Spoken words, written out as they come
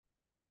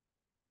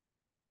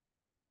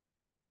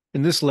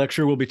In this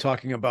lecture, we'll be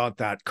talking about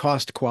that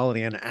cost,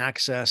 quality, and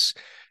access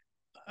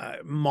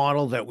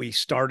model that we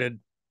started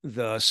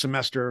the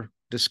semester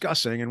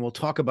discussing, and we'll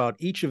talk about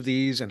each of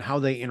these and how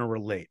they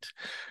interrelate.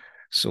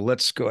 So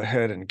let's go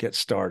ahead and get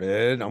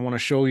started. I want to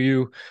show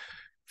you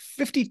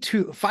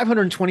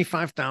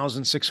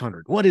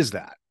 525,600. What is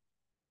that?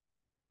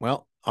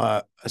 Well,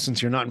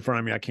 since you're not in front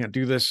of me, I can't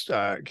do this.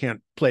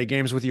 Can't play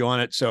games with you on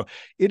it. So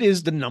it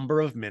is the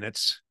number of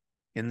minutes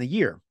in the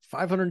year,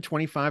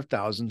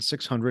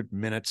 525,600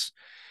 minutes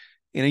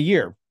in a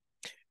year.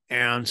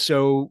 And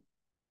so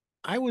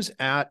I was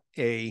at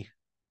a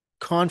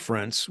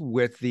conference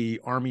with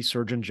the Army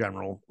Surgeon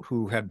General,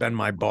 who had been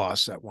my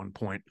boss at one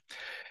point,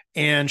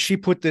 and she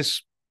put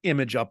this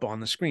image up on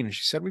the screen and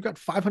she said, we've got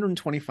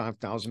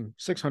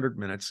 525,600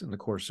 minutes in the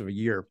course of a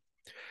year.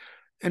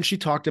 And she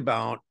talked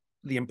about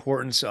the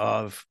importance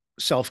of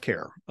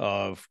self-care,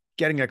 of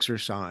getting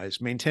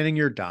exercise, maintaining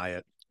your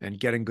diet, and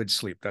getting good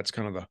sleep. That's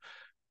kind of the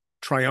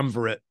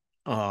triumvirate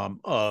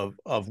of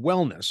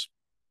wellness.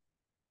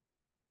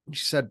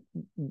 She said,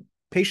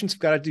 patients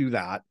have got to do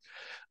that.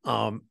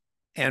 And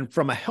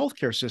from a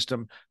healthcare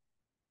system,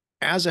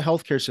 as a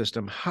healthcare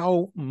system,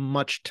 how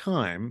much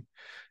time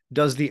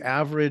does the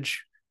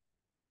average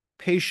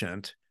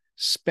patient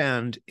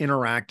spend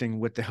interacting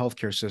with the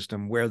healthcare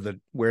system where the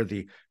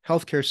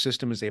healthcare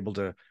system is able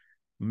to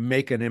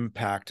make an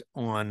impact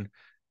on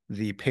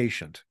the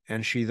patient?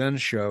 And she then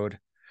showed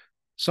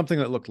something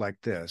that looked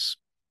like this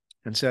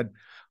and said,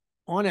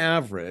 on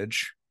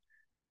average,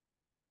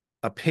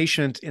 a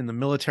patient in the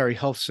military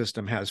health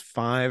system has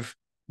 5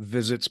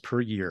 visits per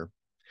year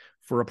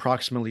for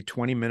approximately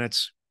 20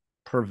 minutes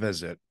per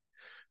visit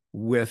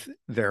with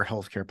their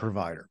healthcare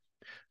provider.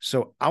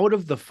 So out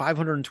of the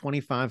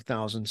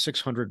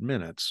 525,600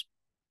 minutes,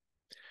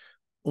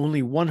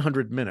 only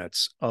 100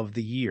 minutes of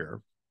the year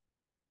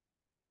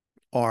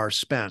are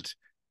spent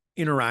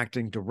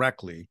interacting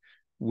directly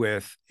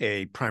with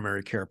a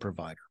primary care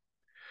provider.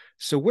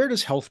 So where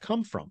does health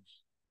come from?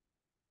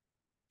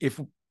 If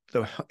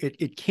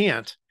it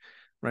can't,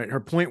 right?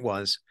 Her point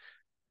was,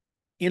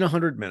 in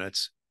 100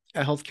 minutes,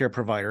 a healthcare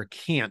provider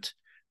can't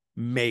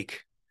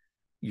make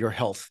your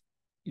health,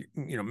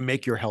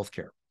 make your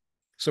healthcare.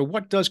 So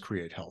what does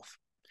create health?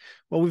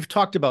 Well, we've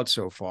talked about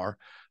so far,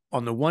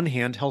 on the one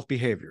hand, health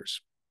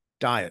behaviors,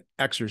 diet,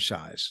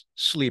 exercise,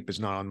 sleep is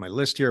not on my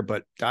list here,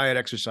 but diet,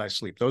 exercise,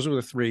 sleep. Those are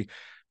the 3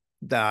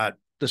 that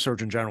the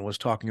Surgeon General was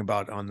talking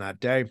about on that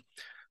day,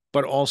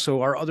 but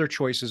also our other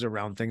choices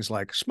around things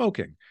like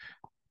smoking,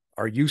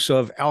 our use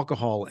of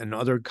alcohol and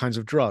other kinds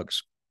of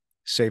drugs,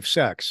 safe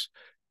sex,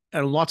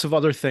 and lots of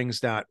other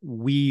things that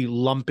we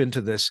lump into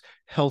this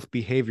health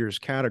behaviors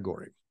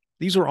category.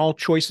 These are all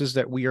choices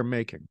that we are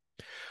making.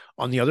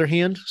 On the other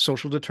hand,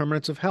 social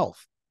determinants of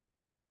health,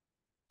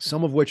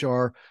 some of which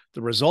are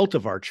the result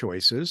of our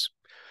choices,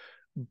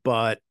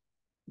 but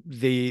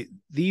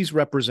these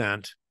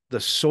represent the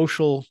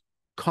social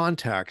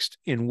context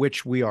in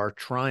which we are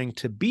trying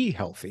to be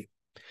healthy.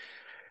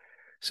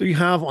 So you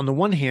have, on the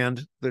one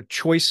hand, the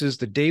choices,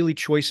 the daily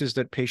choices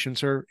that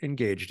patients are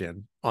engaged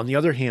in. On the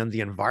other hand,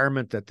 the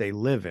environment that they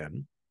live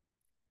in.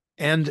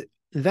 And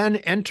then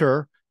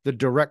enter the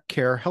direct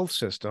care health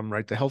system,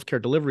 right? The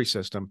healthcare delivery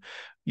system,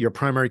 your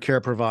primary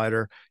care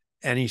provider,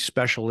 any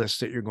specialists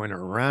that you're going to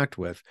interact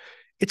with.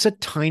 It's a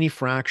tiny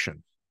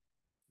fraction,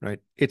 right?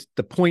 It's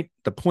the point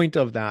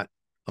of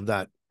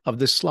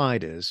this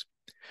slide is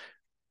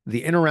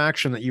the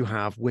interaction that you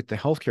have with the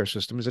healthcare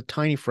system is a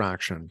tiny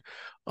fraction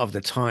of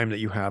the time that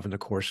you have in the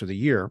course of the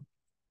year.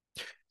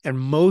 And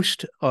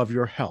most of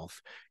your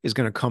health is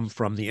going to come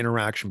from the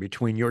interaction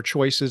between your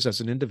choices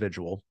as an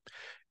individual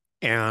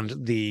and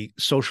the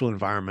social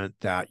environment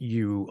that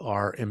you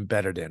are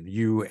embedded in,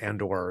 you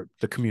and or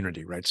the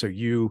community, right? So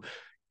your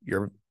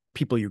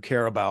people you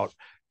care about,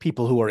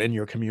 people who are in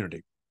your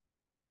community.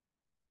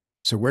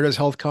 So where does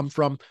health come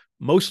from?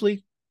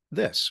 Mostly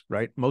this,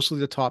 right? Mostly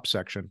the top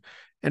section.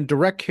 And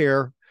direct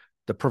care,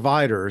 the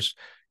providers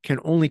can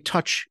only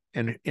touch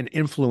and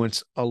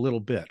influence a little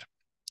bit.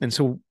 And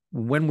so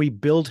when we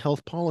build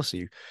health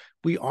policy,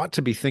 we ought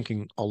to be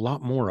thinking a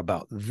lot more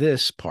about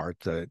this part,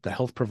 the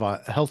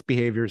health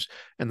behaviors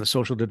and the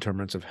social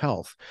determinants of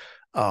health,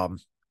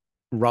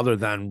 rather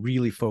than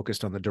really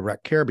focused on the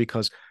direct care,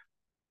 because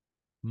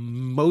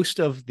most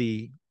of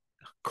the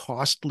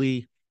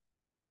costly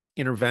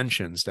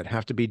interventions that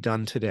have to be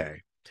done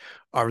today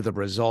are the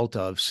result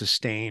of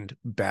sustained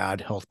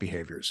bad health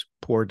behaviors,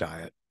 poor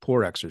diet,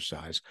 poor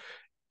exercise,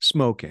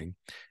 smoking,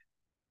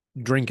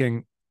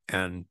 drinking,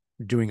 and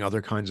doing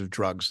other kinds of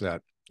drugs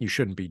that you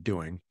shouldn't be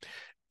doing,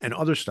 and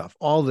other stuff.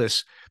 All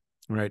this,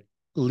 right,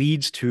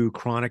 leads to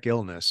chronic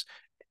illness.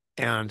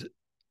 And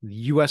the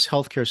US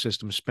healthcare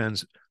system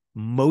spends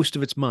most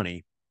of its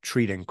money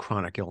treating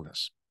chronic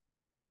illness.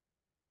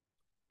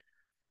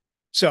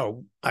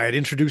 So I had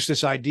introduced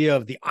this idea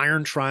of the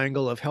iron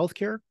triangle of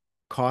healthcare: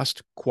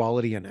 cost,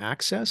 quality, and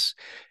access.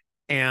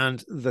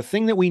 And the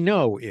thing that we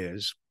know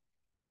is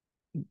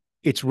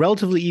it's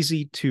relatively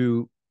easy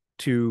to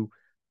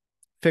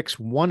fix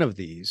one of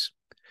these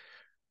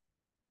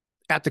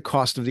at the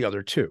cost of the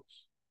other two.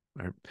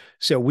 Right?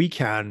 So we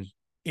can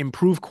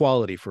improve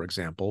quality, for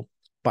example,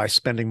 by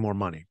spending more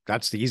money.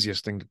 That's the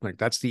easiest thing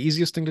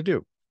to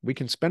do. We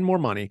can spend more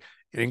money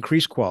and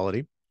increase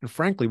quality. And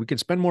frankly, we can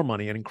spend more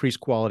money and increase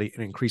quality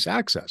and increase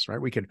access,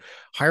 right? We can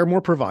hire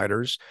more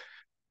providers,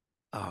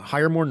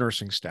 hire more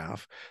nursing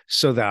staff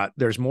so that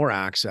there's more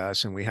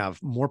access and we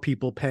have more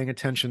people paying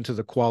attention to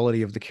the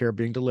quality of the care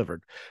being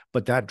delivered.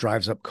 But that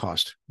drives up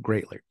cost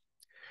greatly.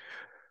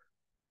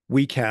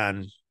 We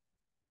can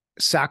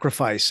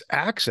sacrifice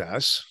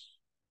access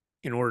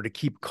in order to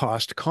keep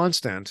cost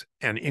constant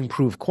and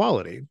improve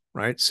quality,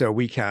 right? So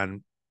we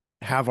can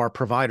have our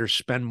providers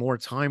spend more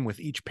time with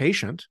each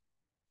patient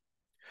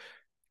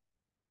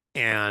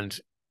and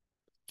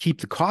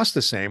keep the cost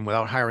the same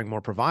without hiring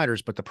more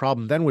providers. But the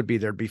problem then would be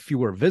there'd be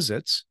fewer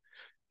visits,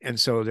 and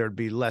so there'd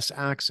be less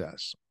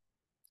access.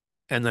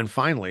 And then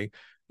finally,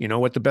 you know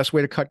what the best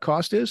way to cut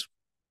cost is?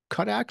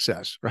 Cut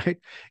access, right?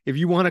 If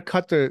you want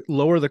to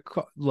lower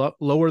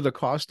the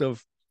cost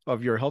of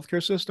your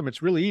healthcare system,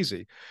 it's really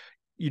easy.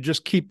 You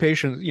just keep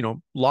patients,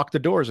 lock the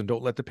doors and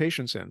don't let the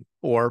patients in,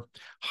 or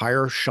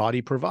hire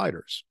shoddy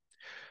providers.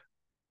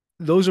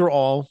 Those are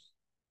all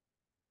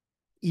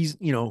easy,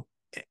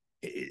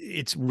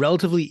 it's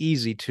relatively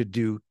easy to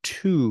do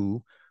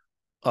two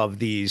of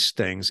these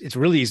things. It's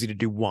really easy to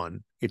do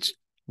one. It's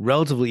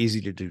relatively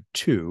easy to do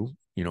two,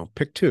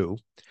 pick two,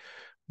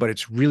 but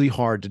it's really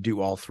hard to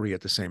do all three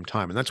at the same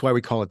time. And that's why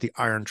we call it the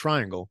iron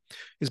triangle,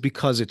 is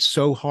because it's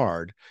so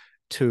hard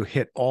to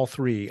hit all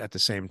three at the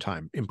same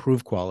time: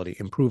 improve quality,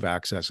 improve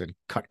access, and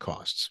cut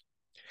costs.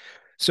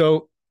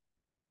 So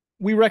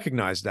we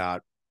recognize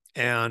that.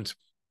 And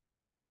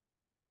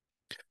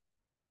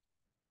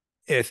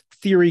a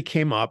theory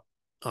came up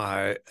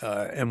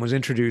and was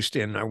introduced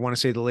in, I want to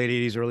say, the late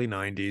 80s, early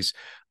 90s,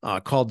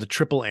 called the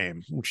triple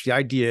aim, which the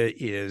idea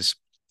is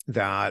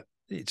that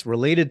it's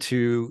related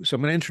to, so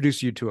I'm going to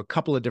introduce you to a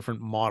couple of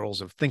different models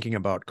of thinking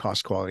about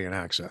cost, quality, and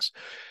access.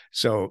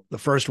 So the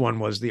first one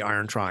was the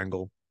iron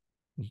triangle.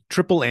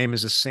 Triple aim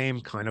is the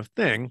same kind of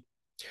thing,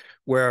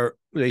 where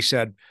they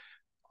said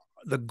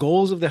the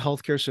goals of the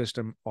healthcare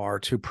system are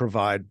to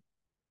provide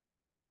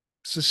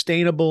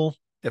sustainable,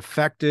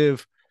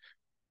 effective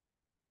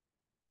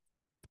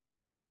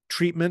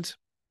treatment,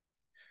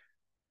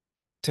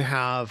 to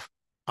have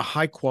a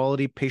high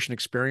quality patient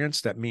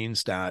experience. That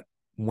means that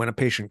when a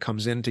patient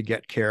comes in to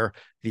get care,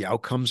 the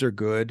outcomes are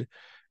good,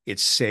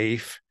 it's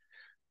safe,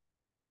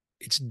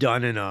 it's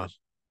done in a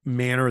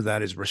manner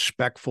that is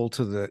respectful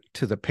to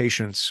the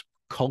patient's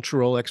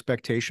cultural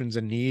expectations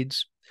and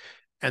needs.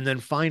 And then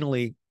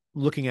finally,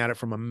 looking at it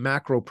from a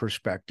macro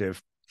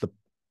perspective,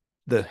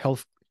 the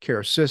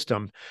healthcare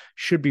system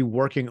should be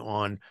working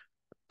on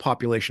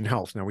population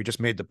health. Now, we just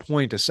made the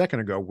point a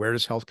second ago, where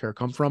does healthcare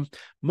come from?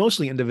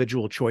 Mostly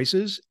individual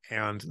choices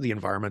and the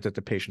environment that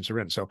the patients are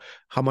in. So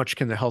how much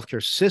can the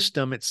healthcare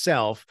system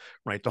itself,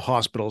 right, the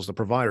hospitals, the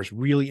providers,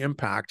 really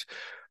impact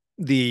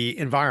the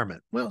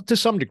environment? Well, to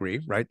some degree,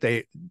 right?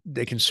 They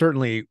can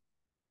certainly,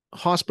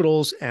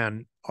 hospitals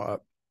and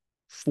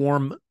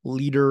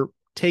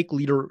take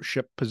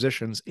leadership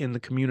positions in the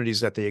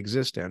communities that they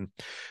exist in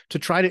to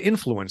try to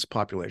influence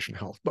population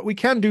health. But we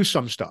can do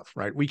some stuff,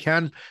 right? We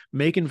can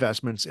make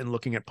investments in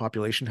looking at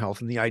population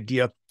health, and the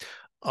idea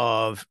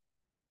of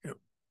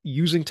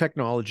using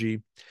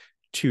technology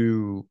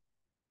to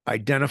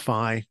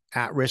identify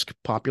at-risk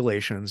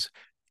populations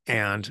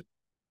and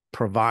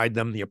provide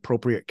them the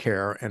appropriate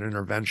care and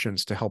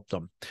interventions to help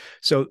them.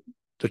 So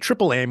the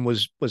triple aim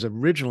was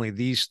originally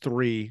these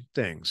three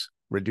things: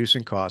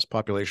 reducing cost,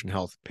 population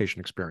health, patient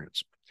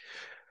experience.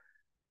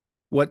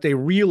 What they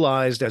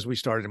realized as we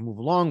started to move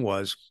along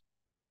was,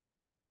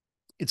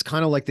 it's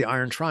kind of like the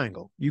iron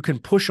triangle. You can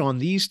push on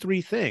these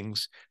three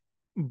things,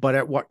 but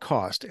at what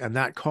cost? And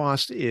that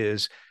cost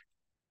is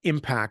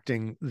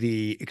impacting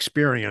the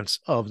experience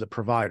of the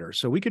provider.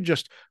 So we could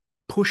just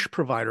push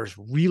providers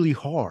really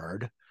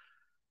hard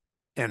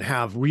and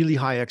have really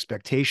high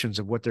expectations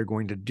of what they're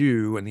going to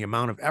do and the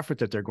amount of effort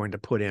that they're going to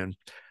put in.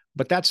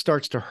 But that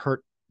starts to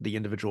hurt the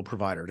individual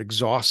provider. It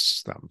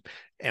exhausts them,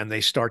 and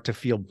they start to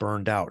feel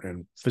burned out.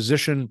 And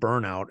physician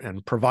burnout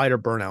and provider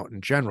burnout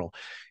in general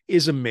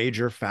is a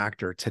major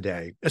factor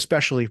today,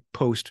 especially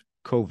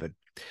post-COVID.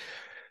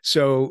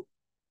 So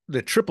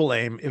the triple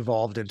aim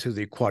evolved into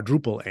the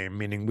quadruple aim,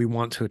 meaning we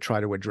want to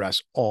try to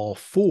address all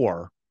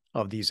four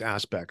of these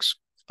aspects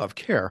of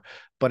care.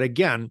 But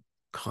again,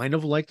 kind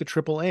of like the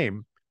triple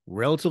aim,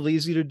 relatively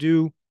easy to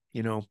do,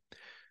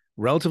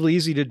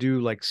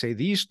 like, say,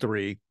 these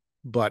three,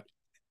 but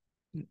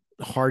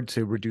hard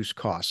to reduce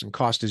costs. And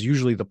cost is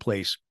usually the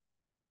place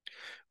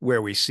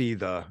where we see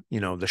the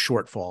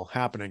shortfall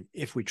happening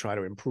if we try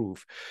to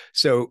improve.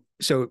 So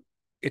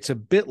it's a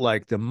bit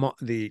like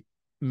the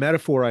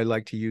metaphor I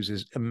like to use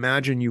is,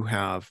 imagine you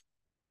have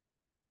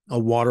a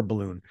water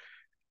balloon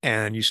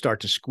and you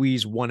start to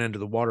squeeze one end of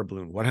the water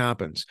balloon. What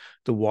happens?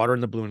 The water in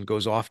the balloon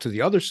goes off to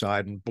the other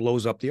side and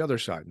blows up the other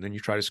side. And then you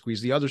try to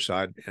squeeze the other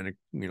side, and it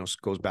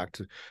goes back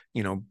to,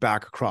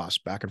 back across,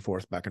 back and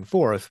forth, back and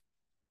forth.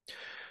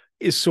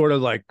 is sort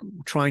of like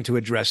trying to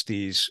address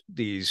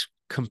these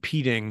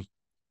competing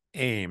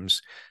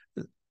aims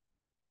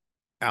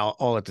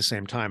all at the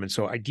same time. And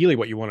so ideally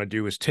what you want to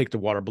do is take the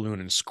water balloon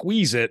and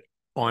squeeze it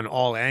on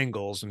all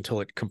angles until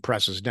it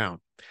compresses down.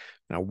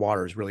 Now,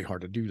 water is really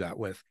hard to do that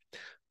with.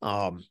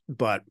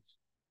 But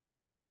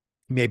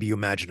maybe you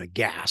imagine a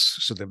gas.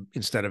 So that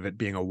instead of it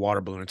being a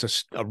water balloon,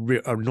 it's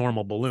a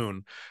normal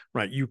balloon,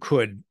 right? You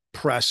could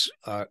press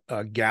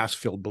a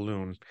gas-filled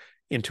balloon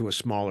into a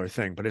smaller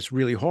thing, but it's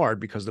really hard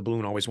because the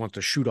balloon always wants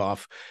to shoot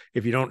off.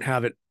 If you don't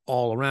have it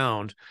all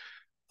around,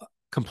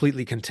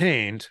 completely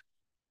contained,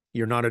 if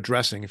you're not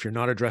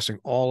addressing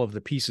all of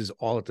the pieces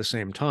all at the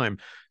same time,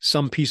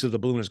 some piece of the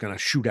balloon is going to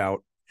shoot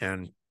out.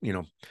 And,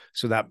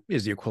 so that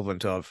is the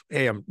equivalent of,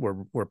 hey,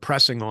 we're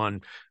pressing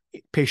on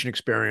patient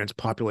experience,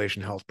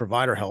 population health,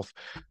 provider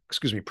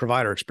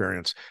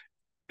experience.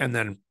 And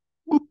then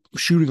whoop,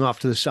 shooting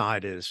off to the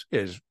side is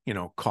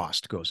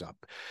cost goes up.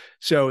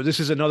 So this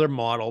is another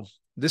model.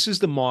 This is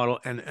the model.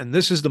 And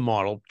this is the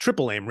model.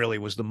 Triple aim really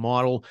was the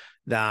model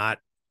that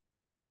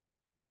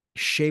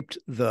shaped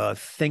the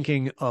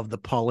thinking of the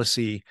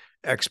policy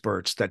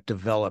experts that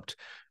developed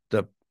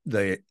the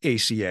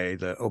ACA,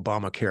 the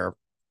Obamacare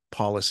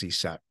policy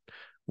set.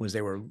 Was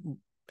they were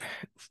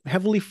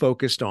heavily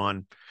focused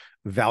on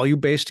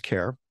value-based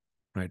care,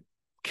 right?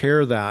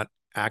 Care that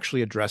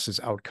actually addresses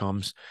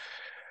outcomes,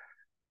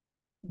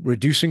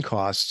 reducing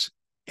costs,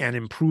 and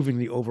improving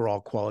the overall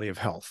quality of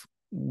health.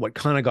 What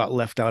kind of got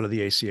left out of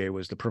the ACA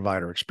was the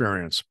provider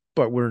experience,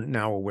 but we're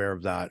now aware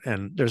of that.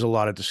 And there's a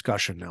lot of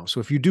discussion now. So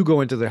if you do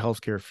go into the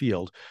healthcare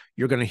field,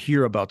 you're going to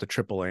hear about the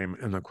triple aim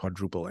and the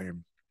quadruple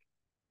aim.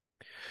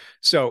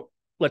 So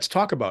let's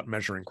talk about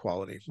measuring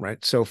quality,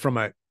 right? So from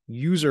a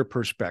user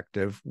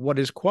perspective, what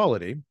is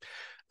quality?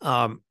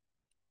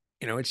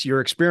 It's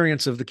your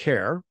experience of the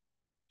care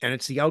and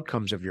it's the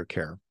outcomes of your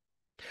care.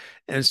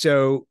 And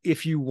so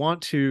if you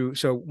want to,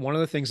 so one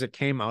of the things that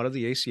came out of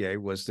the ACA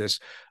was this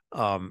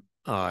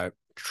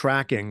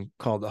tracking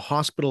called the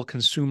Hospital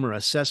Consumer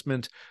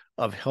Assessment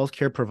of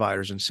Healthcare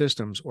Providers and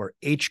Systems, or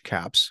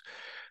HCAHPS.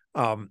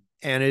 And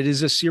it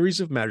is a series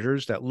of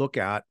measures that look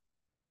at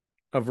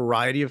a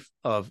variety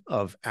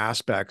of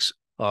aspects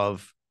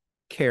of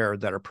care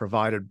that are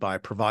provided by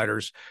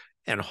providers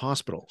and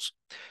hospitals.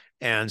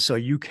 And so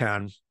you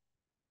can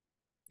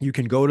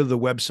go to the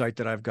website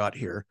that I've got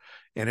here.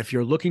 And if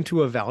you're looking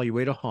to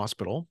evaluate a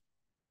hospital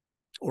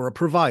or a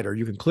provider,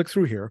 you can click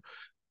through here,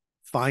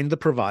 find the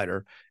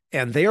provider,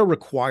 and they are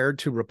required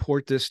to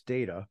report this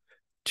data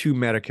to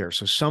Medicare.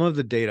 So some of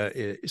it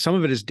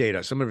is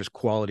data, some of it is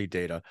quality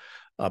data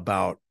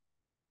about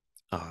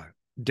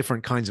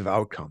different kinds of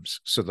outcomes.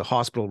 So the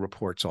hospital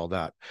reports all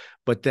that.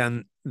 But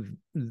then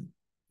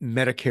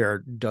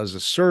Medicare does a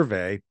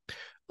survey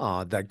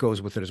that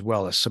goes with it as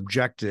well, a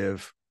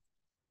subjective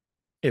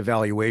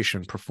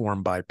evaluation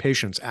performed by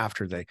patients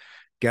after they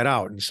get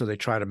out. And so they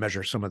try to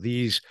measure some of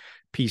these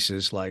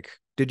pieces, like,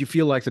 did you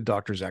feel like the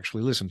doctors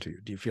actually listened to you?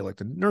 Do you feel like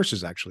the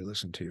nurses actually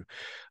listened to you?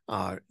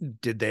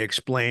 Did they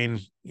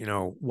explain,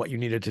 what you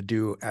needed to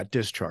do at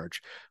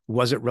discharge?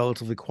 Was it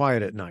relatively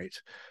quiet at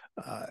night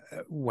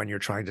when you're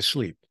trying to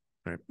sleep?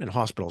 Right? And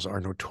hospitals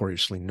are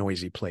notoriously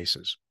noisy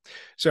places.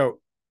 So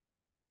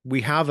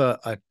we have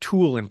a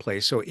tool in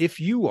place. So if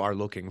you are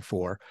looking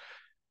for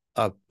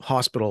a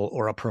hospital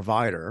or a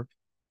provider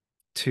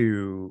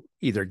to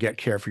either get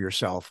care for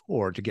yourself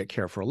or to get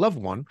care for a loved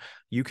one,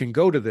 you can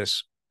go to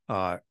this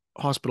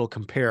Hospital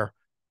Compare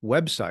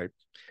website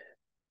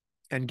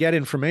and get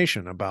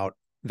information about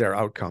their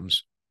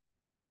outcomes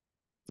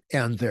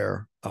and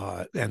their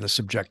and the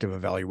subjective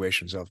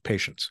evaluations of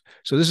patients.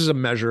 So this is a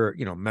measure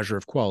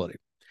of quality.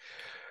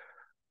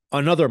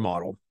 Another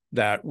model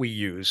that we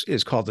use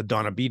is called the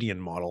Donabedian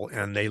model,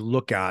 and they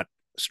look at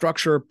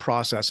structure,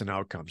 process, and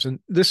outcomes. And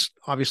this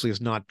obviously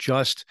is not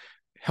just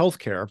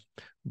healthcare,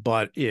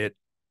 but it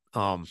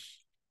applies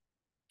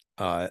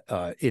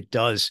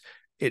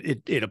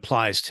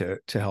to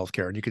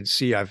healthcare. And you can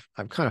see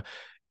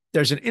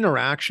there's an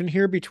interaction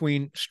here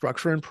between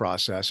structure and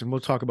process, and I'm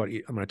going to talk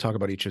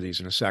about each of these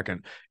in a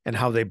second and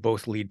how they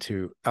both lead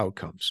to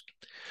outcomes.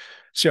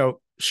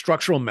 So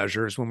structural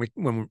measures, when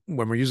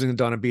we're using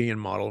the Donabedian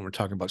model and we're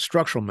talking about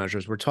structural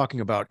measures, we're talking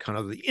about kind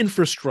of the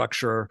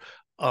infrastructure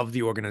of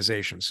the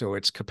organization. So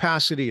its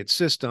capacity, its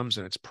systems,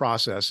 and its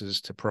processes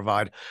to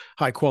provide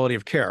high quality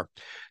of care.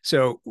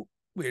 So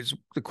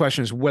the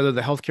question is whether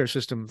the healthcare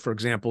system, for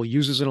example,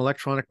 uses an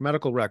electronic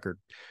medical record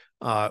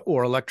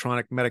or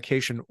electronic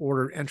medication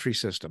order entry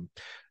system.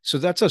 So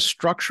that's a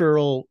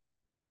structural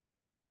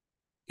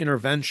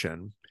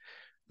intervention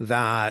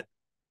that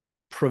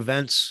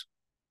prevents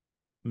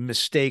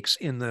mistakes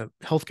in the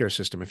healthcare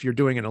system. If you're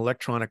doing an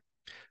electronic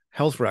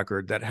health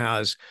record that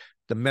has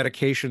the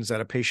medications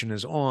that a patient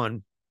is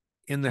on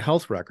in the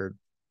health record,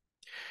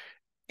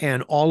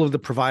 and all of the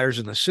providers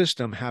in the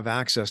system have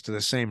access to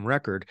the same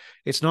record,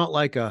 it's not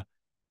like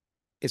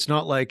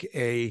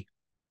a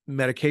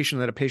medication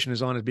that a patient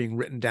is on is being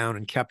written down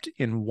and kept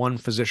in one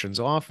physician's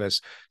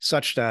office,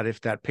 such that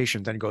if that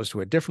patient then goes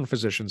to a different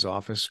physician's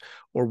office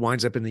or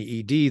winds up in the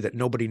ED, that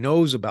nobody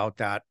knows about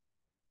that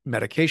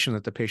medication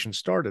that the patient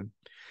started,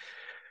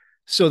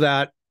 so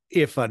that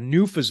if a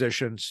new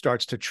physician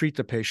starts to treat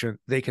the patient,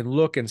 they can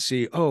look and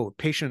see, oh,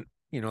 patient,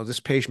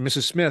 this patient,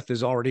 Mrs. Smith,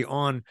 is already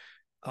on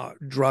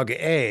drug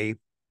A.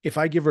 If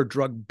I give her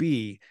drug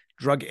B,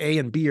 drug A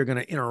and B are going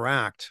to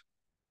interact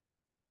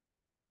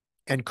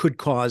and could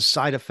cause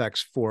side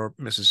effects for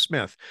Mrs.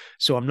 Smith.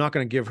 So I'm not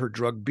going to give her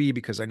drug B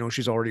because I know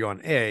she's already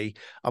on A.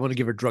 I'm going to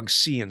give her drug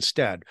C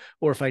instead.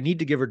 Or if I need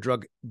to give her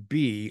drug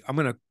B, I'm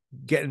going to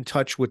get in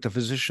touch with the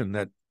physician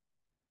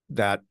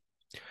that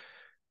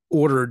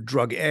ordered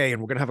drug A,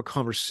 and we're going to have a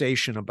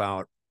conversation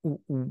about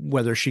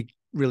whether she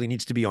really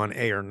needs to be on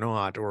A or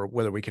not, or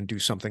whether we can do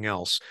something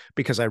else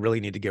because I really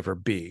need to give her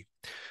B.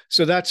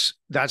 So that's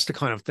the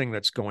kind of thing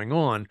that's going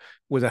on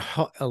with an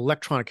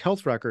electronic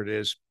health record.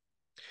 Is,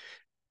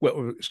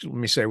 well, let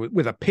me say,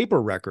 with a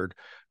paper record,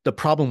 the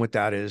problem with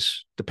that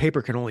is the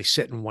paper can only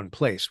sit in one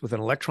place. With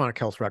an electronic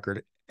health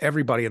record,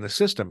 everybody in the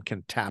system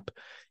can tap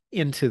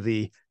into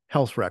the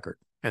health record.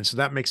 And so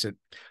that makes it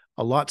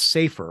a lot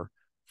safer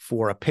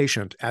for a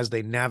patient as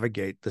they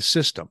navigate the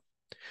system.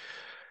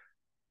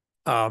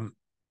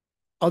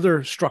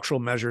 Other structural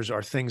measures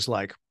are things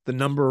like the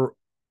number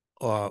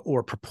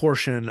or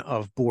proportion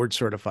of board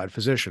certified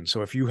physicians.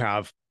 So if you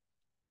have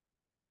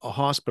a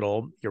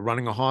hospital, you're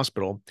running a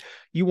hospital,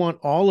 you want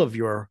all of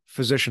your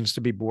physicians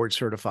to be board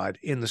certified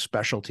in the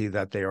specialty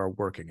that they are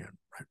working in,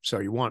 right? So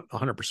you want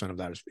 100% of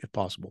that if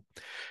possible.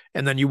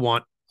 And then you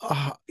want,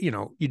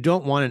 you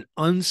don't want an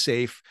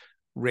unsafe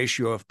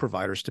ratio of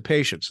providers to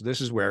patients.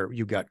 This is where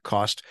you got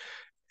cost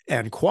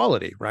and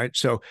quality, right?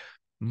 So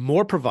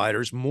more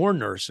providers, more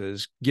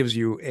nurses gives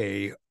you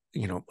a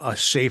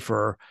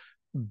safer,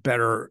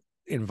 better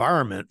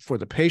environment for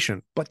the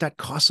patient, but that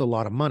costs a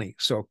lot of money.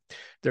 So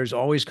there's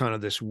always kind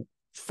of this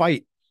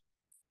fight,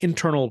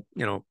 internal,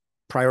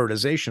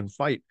 prioritization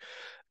fight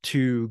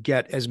to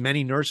get as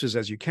many nurses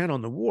as you can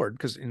on the ward,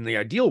 because in the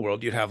ideal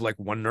world, you'd have like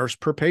one nurse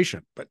per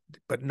patient,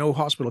 but no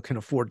hospital can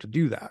afford to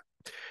do that.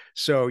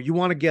 So you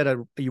want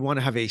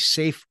to have a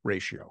safe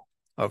ratio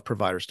of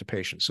providers to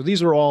patients. So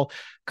these are all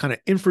kind of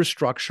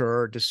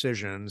infrastructure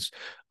decisions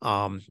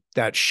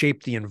that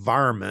shape the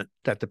environment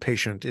that the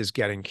patient is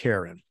getting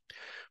care in.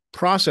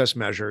 Process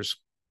measures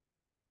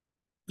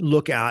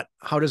look at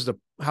how does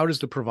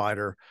the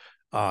provider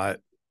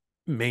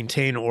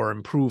maintain or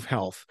improve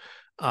health.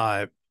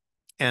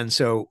 And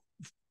so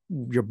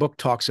your book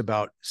talks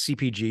about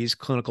CPGs,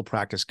 clinical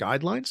practice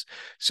guidelines.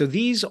 So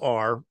these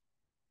are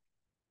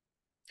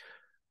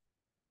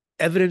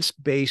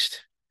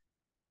evidence-based,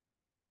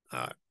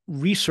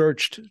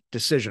 researched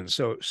decisions.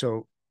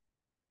 So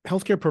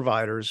healthcare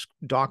providers,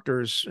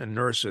 doctors, and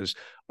nurses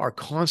are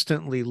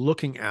constantly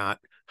looking at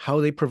how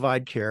they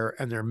provide care,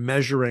 and they're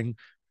measuring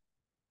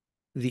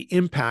the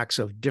impacts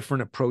of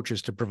different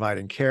approaches to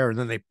providing care. And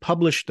then they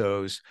publish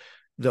those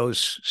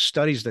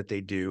studies that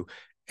they do.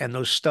 And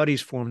those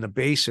studies form the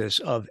basis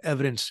of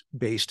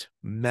evidence-based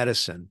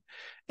medicine.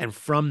 And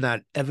from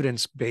that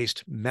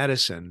evidence-based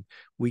medicine,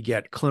 we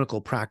get clinical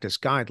practice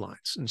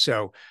guidelines. And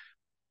so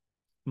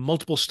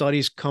multiple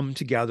studies come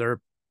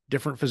together,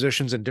 different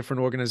physicians in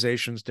different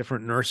organizations,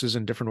 different nurses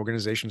in different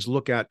organizations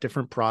look at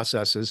different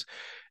processes,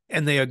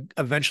 and they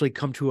eventually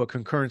come to a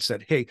concurrence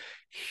that, hey,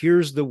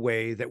 here's the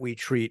way that we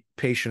treat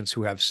patients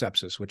who have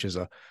sepsis, which is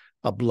a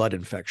blood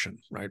infection,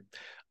 right?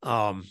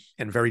 And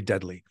very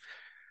deadly.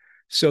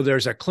 So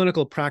there's a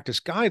clinical practice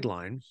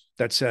guideline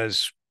that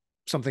says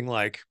something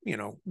like,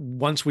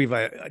 once we've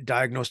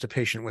diagnosed a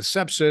patient with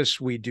sepsis,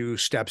 we do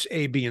steps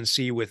A, B, and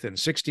C within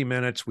 60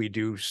 minutes. We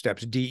do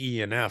steps D,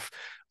 E, and F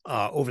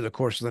over the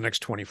course of the next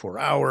 24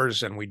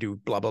 hours, and we do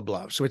blah, blah,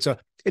 blah. So it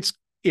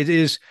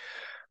is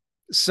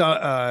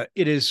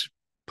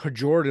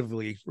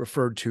pejoratively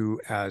referred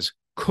to as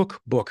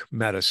cookbook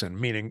medicine,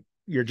 meaning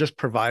you're just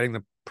providing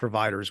the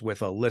providers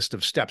with a list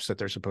of steps that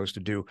they're supposed to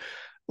do,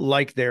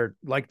 like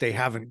they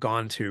haven't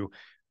gone to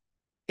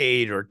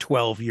 8 or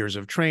 12 years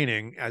of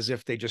training, as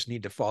if they just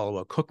need to follow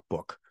a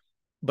cookbook.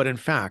 But in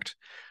fact,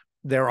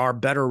 there are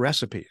better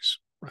recipes,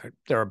 right?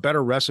 There are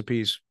better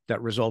recipes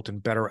that result in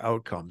better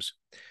outcomes.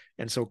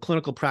 And so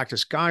clinical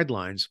practice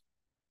guidelines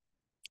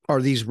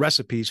are these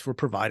recipes for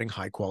providing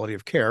high quality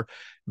of care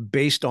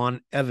based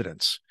on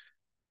evidence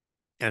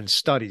and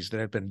studies that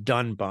have been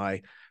done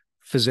by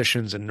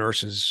physicians and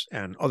nurses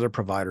and other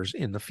providers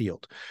in the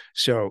field.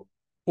 So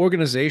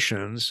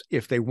organizations,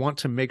 if they want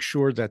to make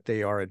sure that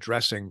they are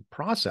addressing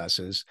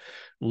processes,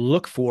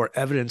 look for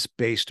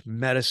evidence-based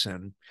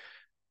medicine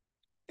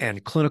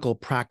and clinical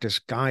practice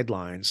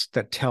guidelines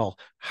that tell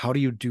how do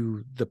you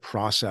do the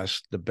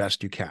process the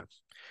best you can.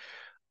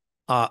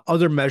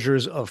 Other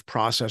measures of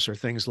process are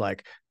things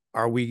like,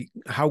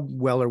 how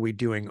well are we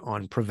doing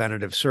on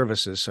preventative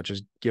services, such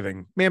as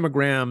giving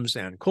mammograms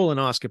and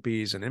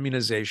colonoscopies and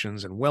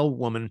immunizations and well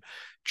woman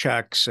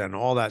checks and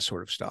all that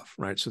sort of stuff,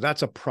 right? So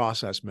that's a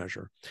process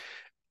measure.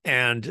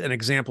 And an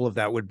example of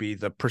that would be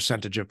the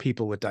percentage of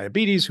people with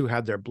diabetes who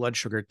had their blood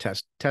sugar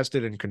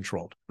tested and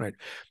controlled, right?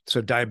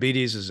 So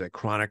diabetes is a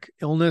chronic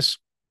illness.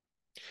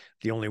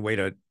 The only way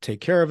to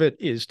take care of it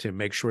is to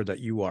make sure that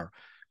you are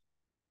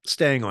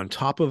staying on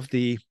top of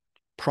the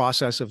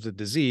process of the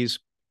disease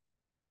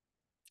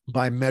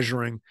by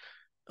measuring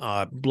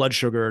blood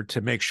sugar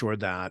to make sure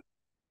that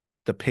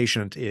the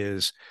patient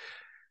is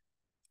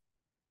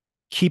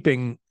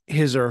keeping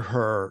his or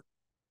her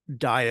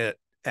diet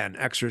and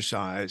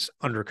exercise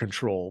under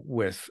control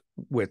with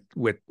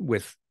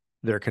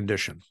their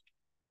condition.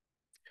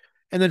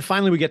 And then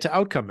finally, we get to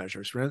outcome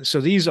measures. Right?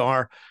 So these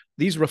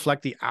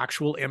reflect the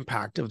actual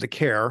impact of the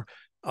care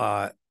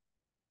or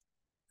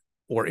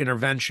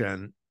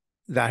intervention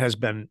that has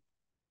been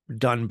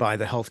done by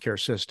the healthcare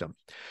system.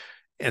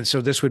 And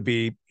so this would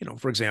be,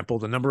 for example,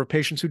 the number of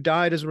patients who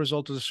died as a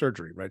result of the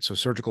surgery, right? So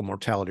surgical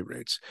mortality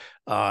rates,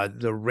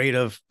 the rate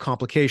of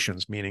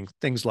complications, meaning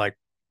things like,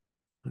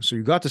 so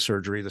you got the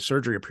surgery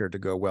appeared to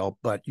go well,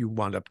 but you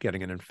wound up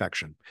getting an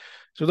infection.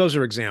 So those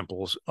are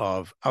examples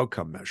of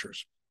outcome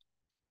measures.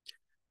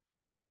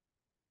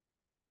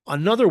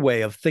 Another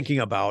way of thinking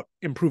about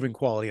improving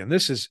quality, and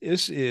this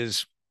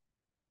is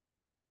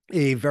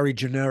a very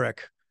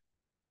generic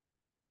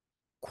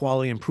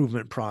quality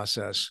improvement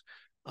process,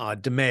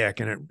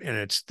 DMAIC, and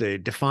it's the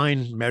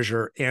define,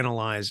 measure,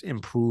 analyze,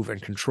 improve, and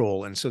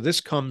control. And so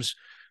this comes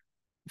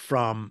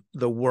from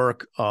the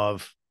work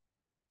of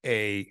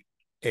a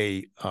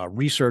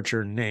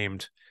researcher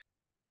named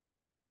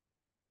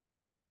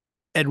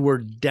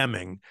Edward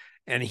Deming,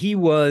 and he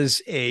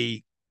was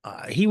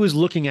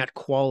looking at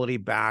quality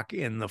back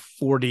in the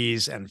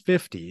 40s and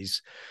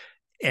 50s,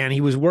 and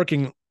he was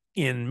working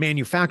in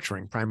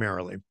manufacturing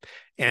primarily.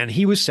 And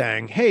he was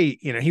saying, hey,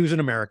 he was an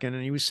American,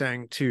 and he was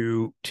saying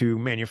to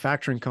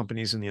manufacturing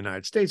companies in the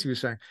United States, he was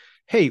saying,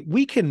 hey,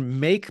 we can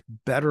make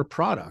better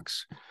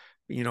products,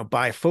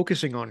 by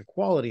focusing on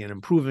quality and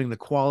improving the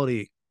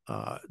quality,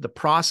 the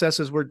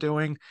processes we're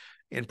doing,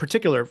 in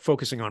particular,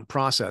 focusing on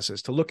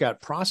processes, to look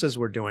at processes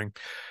we're doing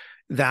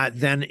that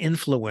then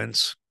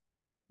influence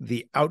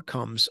the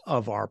outcomes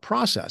of our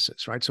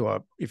processes, right?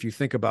 So if you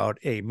think about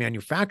a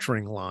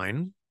manufacturing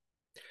line,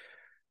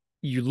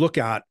 you look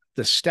at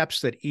the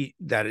steps that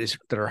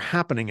are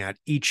happening at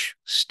each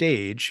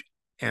stage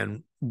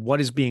and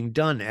what is being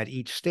done at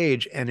each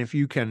stage. And if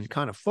you can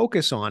kind of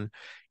focus on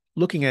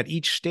looking at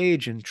each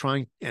stage and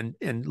trying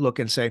and look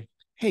and say,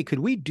 hey, could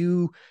we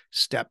do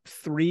step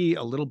 3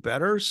 a little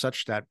better,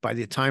 such that by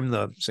the time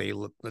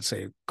let's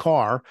say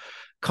car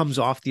comes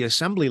off the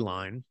assembly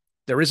line,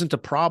 there isn't a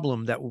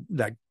problem that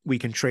we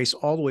can trace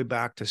all the way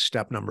back to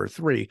step number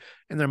 3,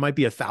 and there might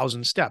be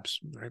 1,000 steps,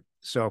 right?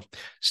 So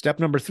step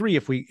number 3,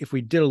 if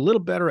we did a little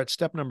better at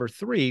step number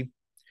 3,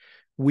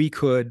 we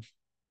could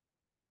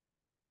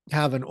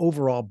have an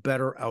overall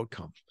better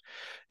outcome.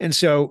 And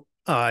so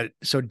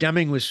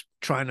Deming was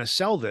trying to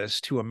sell this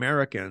to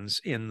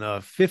Americans in the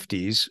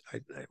 50s.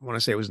 I want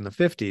to say it was in the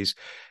 50s,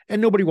 and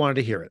nobody wanted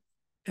to hear it.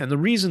 And the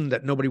reason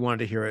that nobody wanted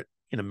to hear it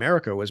in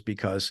America was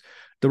because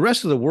the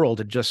rest of the world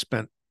had just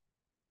spent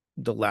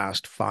the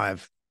last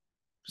 5-6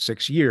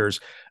 years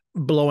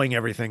blowing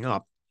everything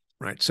up,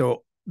 right?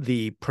 So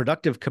the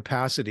productive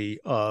capacity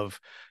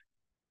of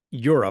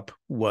Europe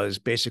was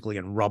basically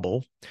in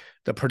rubble.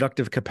 The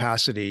productive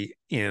capacity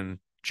in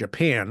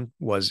Japan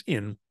was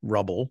in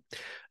rubble.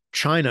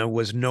 China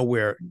was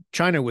nowhere.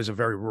 China was a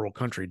very rural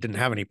country, didn't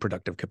have any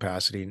productive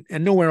capacity,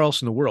 and nowhere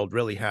else in the world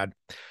really had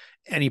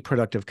any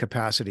productive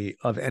capacity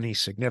of any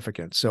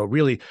significance. So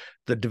really,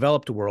 the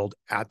developed world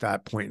at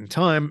that point in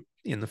time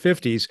in the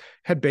 50s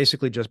had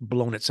basically just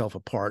blown itself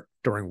apart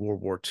during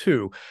World War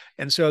II.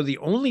 And so the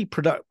only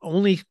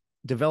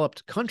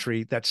developed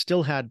country that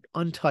still had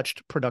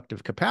untouched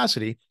productive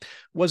capacity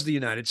was the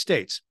United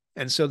States.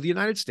 And so the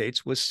United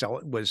States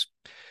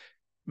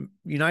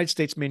United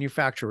States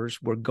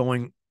manufacturers were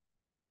going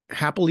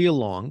happily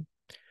along,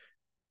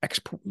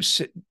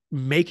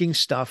 making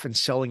stuff and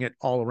selling it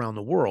all around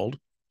the world,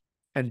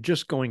 and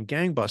just going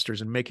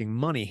gangbusters and making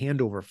money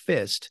hand over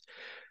fist,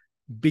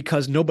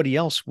 because nobody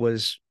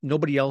else's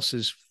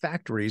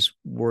factories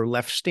were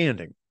left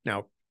standing.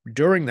 Now,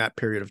 during that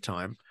period of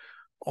time,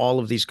 all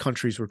of these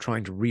countries were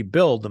trying to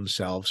rebuild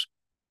themselves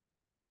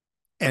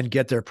and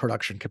get their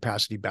production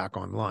capacity back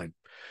online.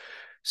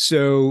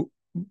 So,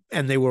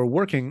 and they were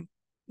working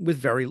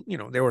with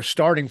they were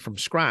starting from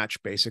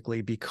scratch,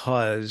 basically,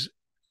 because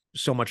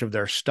so much of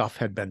their stuff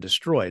had been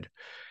destroyed.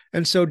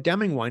 And so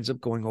Deming winds up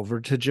going over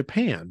to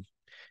Japan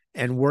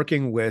and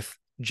working with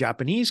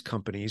Japanese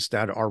companies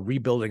that are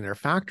rebuilding their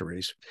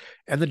factories.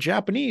 And the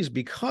Japanese,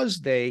 because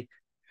they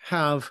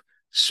have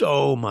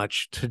so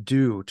much to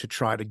do to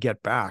try to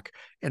get back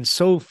and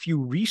so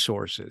few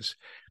resources,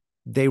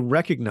 they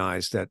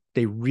recognized that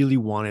they really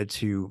wanted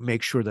to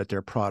make sure that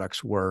their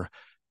processes were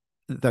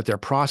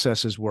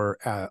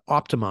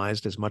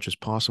optimized as much as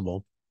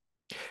possible,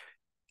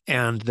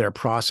 and their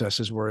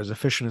processes were as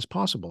efficient as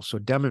possible. So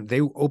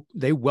they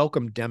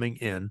welcomed Deming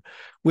in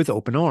with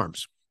open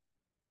arms.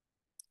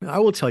 I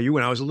will tell you,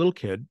 when I was a little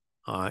kid,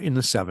 in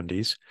the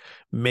 70s.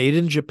 Made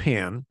in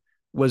Japan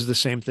was the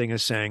same thing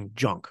as saying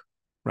junk,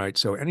 right?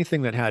 So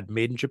anything that had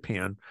made in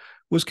Japan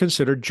was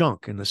considered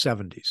junk in the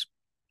 70s.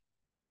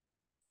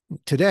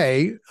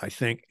 Today, I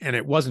think, and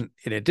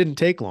it didn't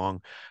take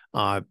long,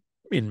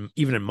 even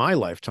in my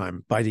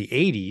lifetime, by the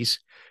 80s,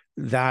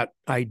 that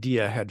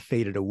idea had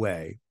faded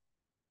away.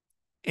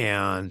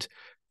 And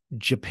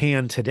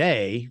Japan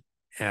today,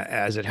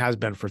 as it has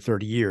been for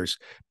 30 years,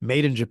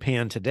 made in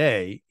Japan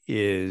today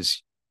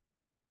is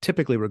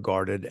typically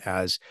regarded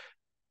as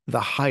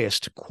the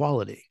highest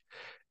quality.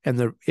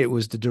 And it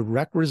was the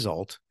direct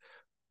result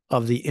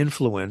of the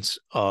influence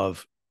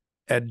of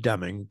Ed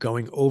Deming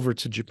going over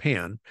to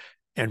Japan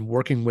and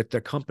working with the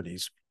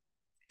companies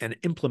and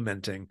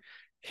implementing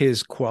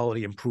his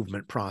quality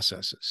improvement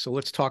processes. So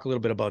let's talk a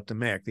little bit about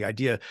DMAIC. The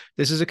idea,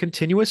 this is a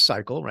continuous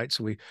cycle, right?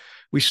 So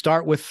we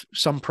start with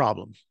some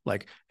problem,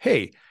 like,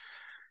 hey,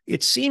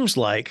 it seems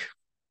like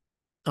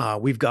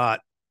we've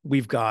got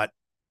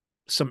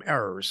some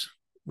errors.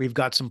 We've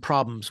got some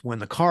problems when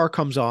the car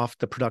comes off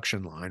the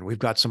production line. We've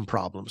got some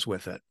problems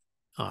with it.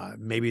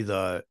 Maybe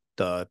the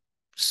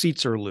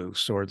seats are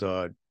loose or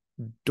the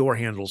door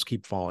handles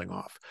keep falling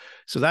off.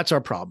 So that's our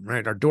problem,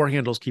 right? Our door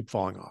handles keep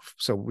falling off.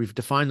 So we've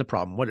defined the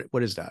problem.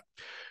 What is that?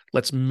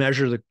 Let's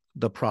measure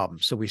the problem.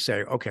 So we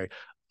say, okay,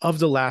 of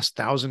the last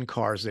 1,000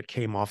 cars that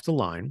came off the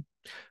line,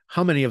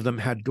 how many of them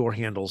had door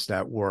handles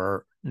that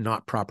were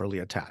not properly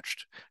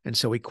attached? And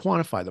so we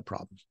quantify the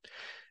problem.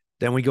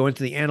 Then we go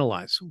into the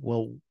analyze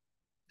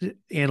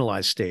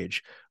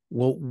stage.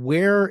 Well,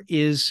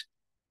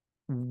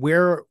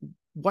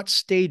 what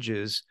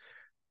stages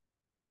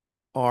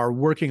are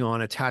working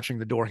on attaching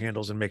the door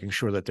handles and making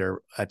sure that they're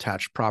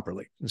attached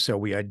properly? And so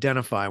we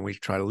identify and we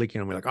try to link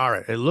in and we're like, all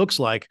right, it looks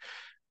like,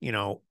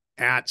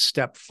 at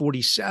step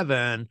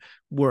 47,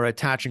 we're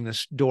attaching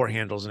this door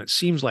handles and it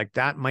seems like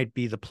that might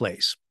be the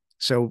place.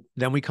 So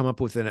then we come up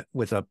with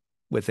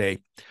a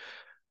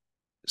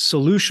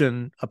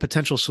solution, a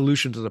potential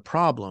solution to the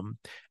problem,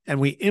 and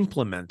we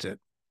implement it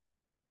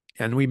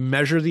and we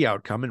measure the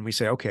outcome and we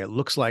say, okay, it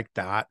looks like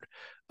that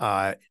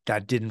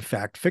did in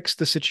fact fix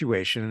the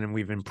situation and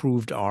we've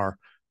improved our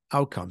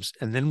outcomes.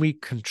 And then we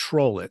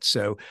control it.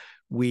 So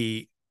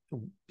we've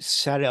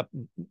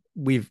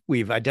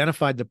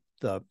identified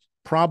the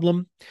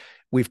problem,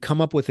 we've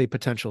come up with a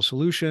potential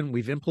solution,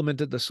 we've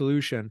implemented the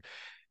solution,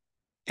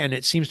 and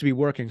it seems to be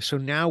working. So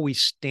now we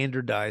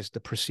standardize the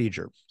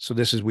procedure. So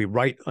we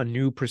write a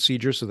new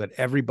procedure so that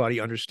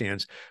everybody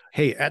understands,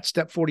 hey, at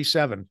step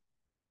 47,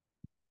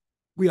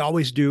 we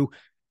always do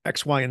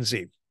X, Y, and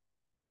Z.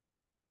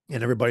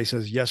 And everybody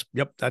says, yes,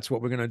 yep, that's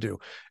what we're going to do.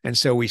 And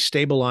so we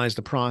stabilize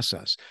the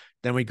process.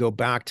 Then we go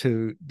back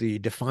to the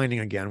defining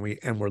again.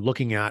 We're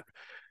looking at,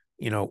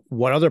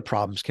 what other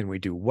problems can we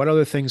do? What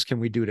other things can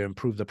we do to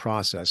improve the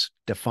process?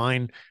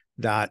 Define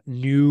that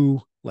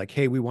new, like,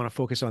 hey, we want to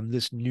focus on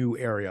this new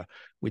area.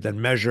 We then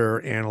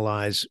measure,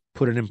 analyze,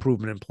 put an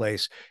improvement in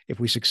place. If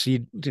we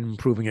succeed in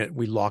improving it,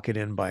 we lock it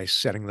in by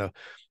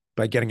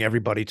getting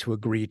everybody to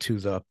agree to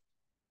the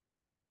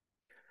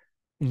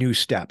new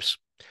steps.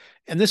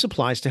 And this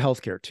applies to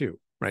healthcare too,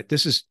 right?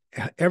 This is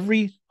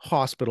every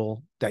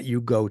hospital that you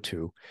go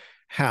to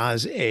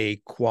has a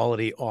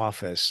quality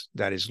office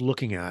that is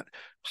looking at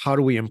how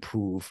do we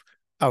improve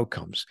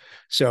outcomes.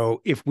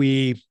 So if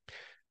we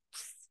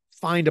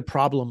find a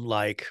problem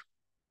like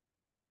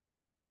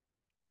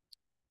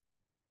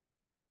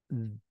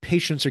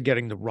patients are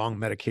getting the wrong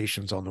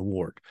medications on the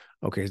ward,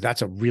 okay,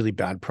 that's a really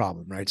bad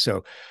problem, right?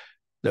 So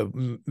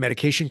the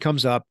medication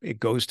comes up, it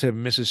goes to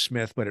Mrs.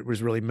 Smith, but it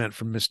was really meant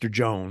for Mr.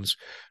 Jones,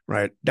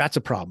 right? That's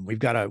a problem. We've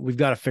got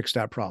to fix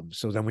that problem.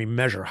 So then we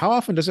measure, how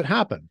often does it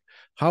happen?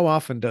 How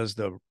often does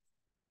the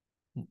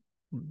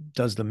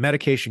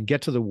medication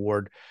get to the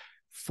ward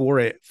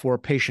for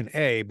patient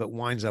A, but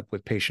winds up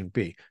with patient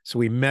B? So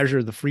we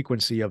measure the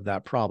frequency of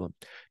that problem.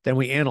 Then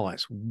we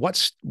analyze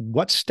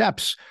what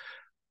steps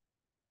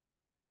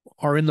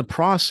are in the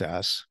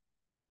process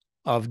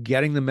of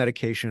getting the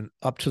medication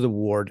up to the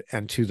ward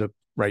and to the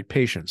right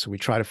patient. So we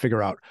try to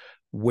figure out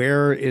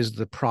where is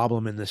the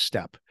problem in this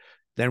step.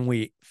 Then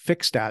we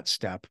fix that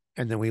step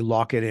and then we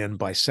lock it in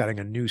by setting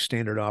a new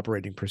standard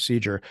operating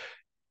procedure,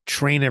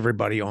 train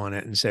everybody on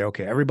it and say,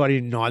 okay,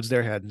 everybody nods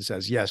their head and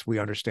says, yes, we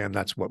understand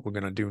that's what we're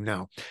going to do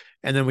now.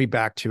 And then we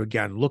back to,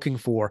 again, looking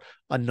for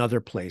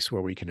another place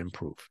where we can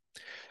improve.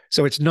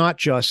 So it's not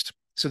just,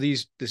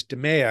 this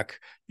DMAIC,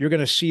 you're going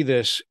to see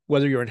this,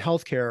 whether you're in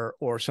healthcare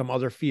or some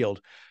other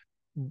field,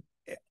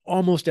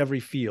 almost every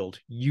field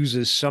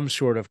uses some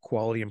sort of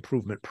quality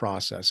improvement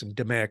process, and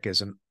DMAIC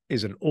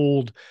is an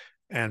old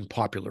and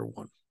popular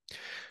one.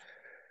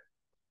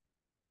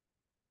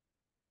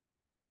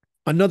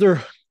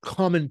 Another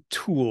common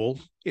tool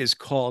is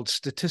called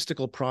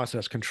statistical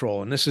process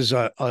control, and this is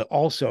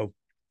also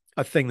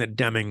a thing that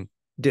Deming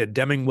did.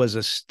 Deming was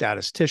a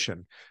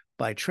statistician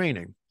by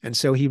training, and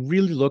so he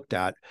really looked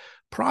at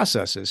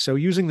processes. So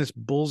using this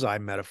bullseye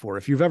metaphor,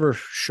 if you've ever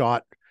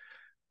shot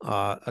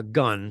a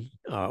gun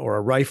or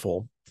a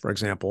rifle, for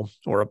example,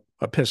 or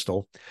a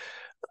pistol,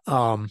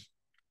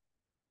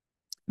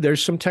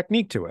 there's some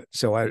technique to it.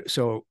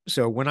 So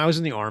when I was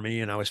in the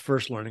Army and I was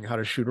first learning how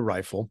to shoot a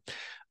rifle,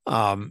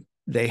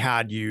 they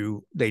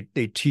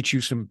teach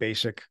you some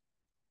basic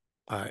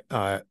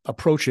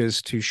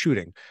approaches to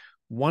shooting.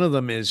 One of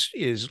them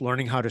is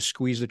learning how to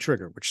squeeze the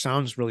trigger, which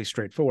sounds really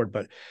straightforward,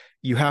 but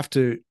you have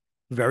to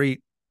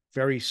very,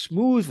 very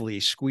smoothly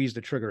squeeze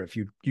the trigger. If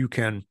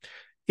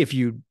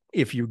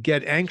you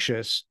get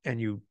anxious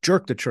and you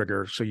jerk the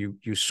trigger, so you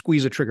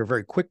squeeze the trigger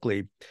very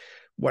quickly,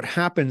 what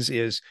happens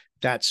is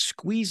that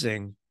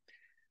squeezing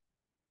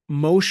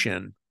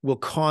motion will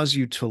cause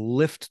you to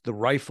lift the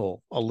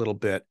rifle a little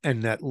bit,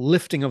 and that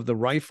lifting of the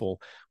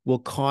rifle will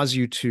cause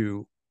you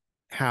to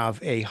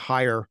have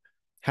your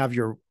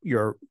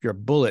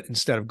bullet,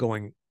 instead of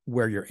going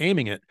where you're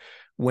aiming it.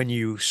 When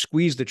you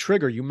squeeze the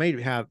trigger, you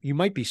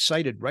might be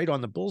sighted right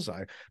on the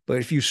bullseye, but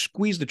if you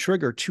squeeze the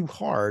trigger too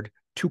hard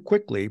too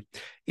quickly,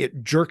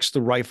 it jerks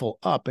the rifle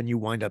up and you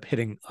wind up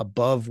hitting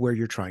above where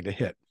you're trying to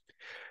hit.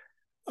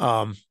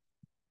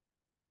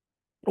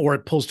 Or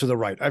it pulls to the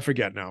right. I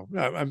forget now.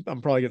 I'm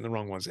probably getting the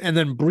wrong ones. And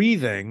then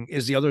breathing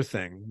is the other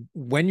thing.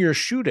 When you're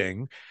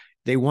shooting,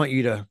 they want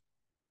you to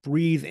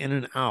breathe in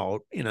and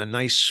out in a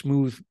nice,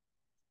 smooth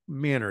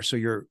manner. So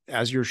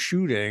as you're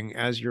shooting,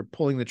 as you're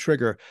pulling the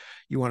trigger,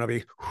 you want to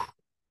be,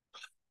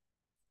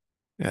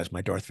 as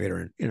my Darth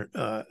Vader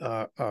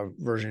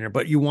version here,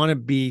 but you want to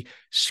be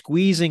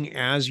squeezing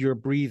as you're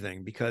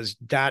breathing, because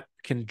that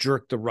can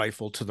jerk the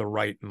rifle to the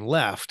right and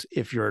left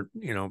if your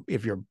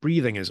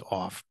breathing is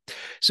off.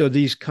 So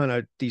these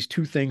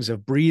two things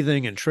of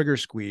breathing and trigger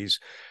squeeze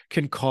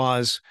can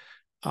cause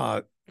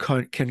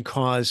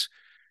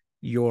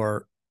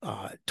your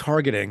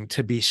targeting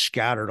to be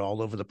scattered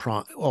all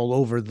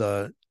over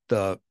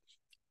the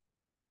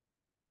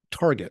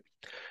target.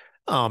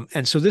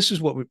 And so this is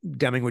what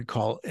Deming would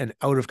call an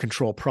out of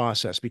control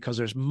process, because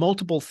there's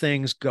multiple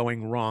things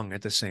going wrong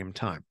at the same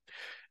time.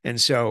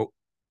 And so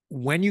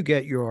when you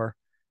get your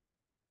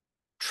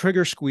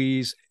trigger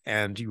squeeze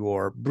and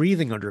your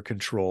breathing under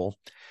control,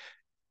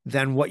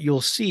 then what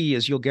you'll see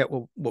is you'll get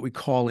what we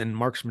call in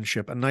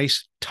marksmanship a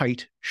nice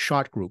tight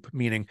shot group,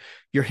 meaning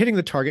you're hitting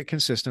the target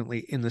consistently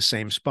in the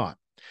same spot.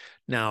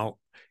 Now,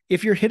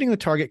 if you're hitting the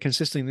target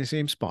consistently in the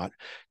same spot,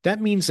 that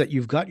means that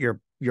you've got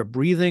your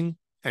breathing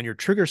and your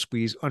trigger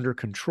squeeze under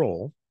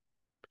control.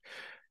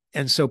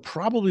 And so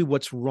probably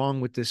what's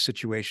wrong with this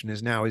situation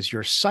is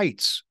your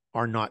sights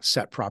are not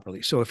set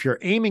properly. So if you're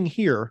aiming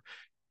here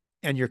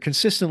and you're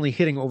consistently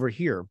hitting over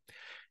here,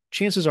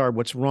 chances are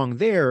what's wrong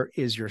there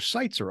is your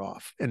sights are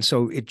off. And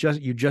so you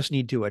just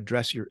need to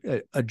adjust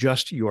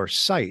your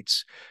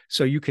sights,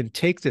 so you can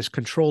take this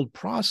controlled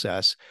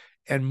process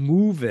and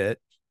move it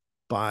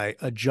by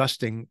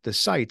adjusting the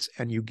sights,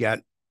 and you get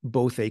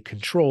both a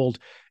controlled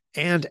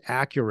and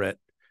accurate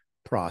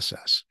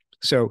process.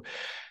 So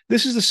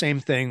this is the same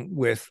thing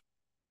with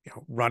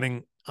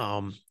running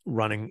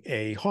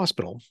a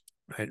hospital,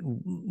 right?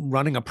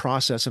 Running a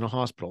process in a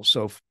hospital.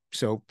 So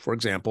for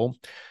example,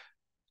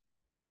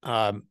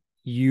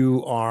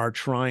 you are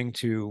trying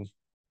to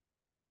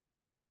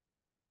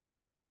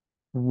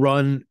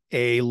run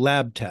a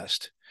lab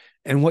test,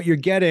 and what you're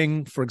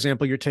getting, for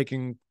example, you're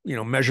taking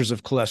measures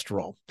of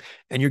cholesterol,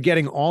 and you're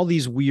getting all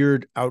these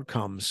weird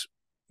outcomes,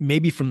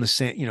 maybe from the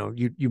same, you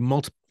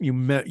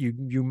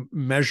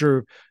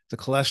measure the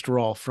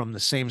cholesterol from the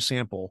same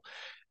sample,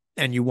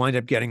 and you wind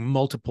up getting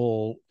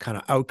multiple kind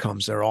of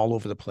outcomes that are all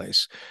over the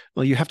place.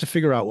 Well, you have to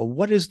figure out,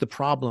 what is the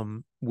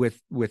problem with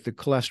the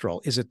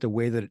cholesterol? Is it the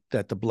way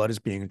that the blood is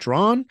being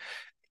drawn?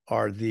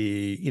 Are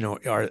the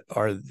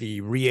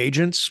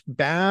reagents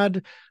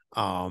bad?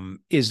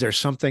 Is there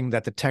something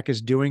that the tech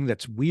is doing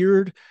that's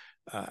weird?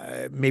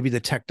 Maybe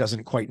the tech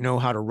doesn't quite know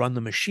how to run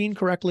the machine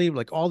correctly.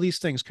 Like, all these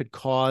things could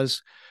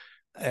cause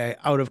a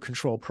out of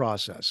control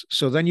process.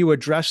 So then you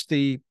address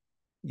the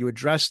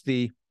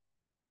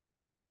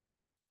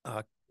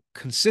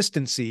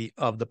consistency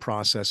of the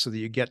process so that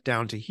you get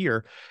down to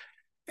here.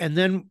 And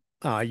then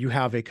you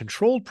have a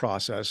controlled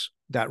process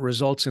that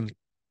results in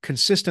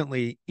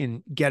consistently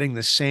in getting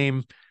the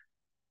same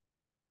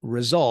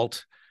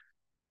result.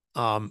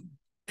 And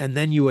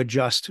then you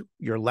adjust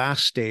your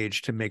last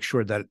stage to make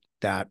sure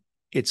that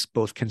it's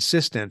both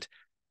consistent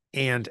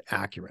and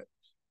accurate.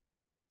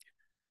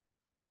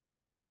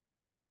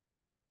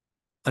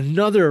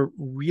 Another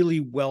really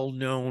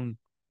well-known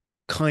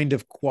kind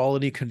of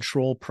quality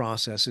control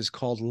process is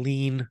called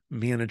lean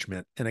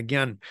management. And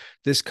again,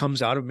 this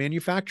comes out of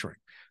manufacturing.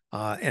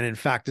 And in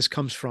fact, this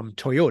comes from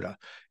Toyota.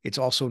 It's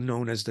also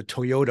known as the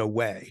Toyota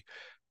way.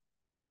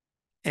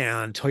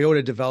 And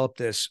Toyota developed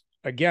this,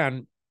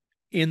 again,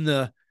 in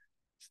the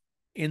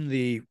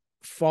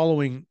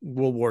following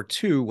World War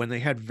II, when they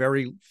had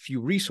very few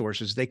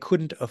resources. They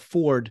couldn't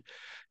afford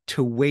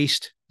to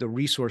waste the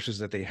resources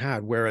that they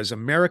had, whereas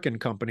American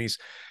companies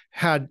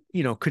had,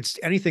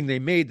 anything they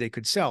made, they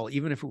could sell,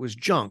 even if it was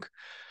junk.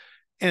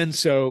 And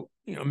so,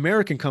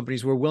 American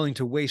companies were willing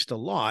to waste a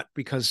lot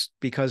because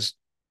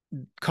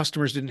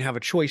customers didn't have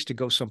a choice to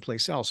go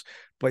someplace else.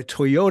 But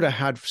Toyota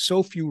had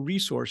so few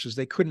resources,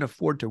 they couldn't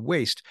afford to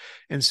waste.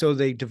 And so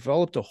they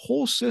developed a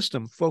whole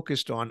system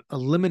focused on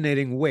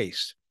eliminating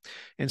waste.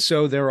 And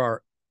so the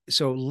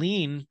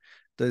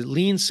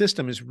lean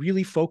system is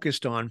really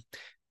focused on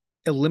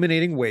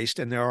eliminating waste.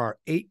 And there are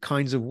 8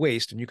 kinds of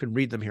waste, and you can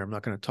read them here. I'm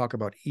not going to talk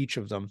about each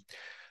of them.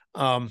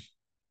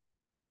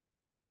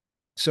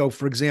 So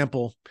for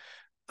example,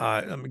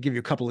 I'm going to give you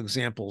a couple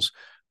examples.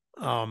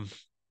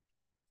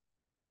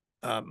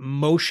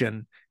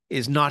 Motion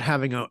is not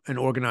having an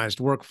organized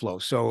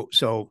workflow.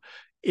 So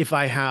if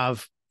I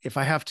have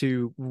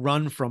to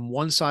run from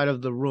one side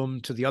of the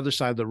room to the other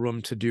side of the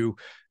room to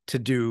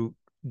do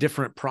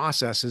different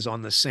processes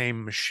on the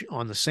same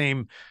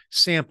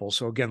sample.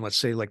 So again, let's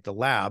say like the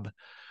lab,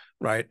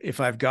 right? If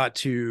I've got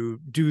to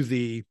do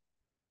the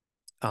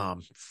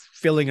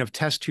filling of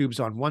test tubes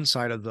on one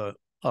side of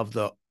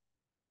the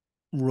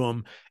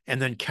room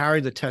and then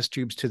carry the test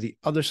tubes to the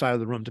other side of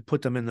the room to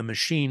put them in the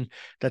machine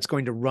that's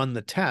going to run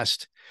the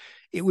test,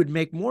 it would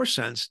make more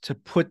sense to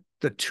put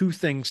the 2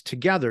 things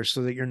together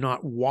so that you're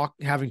not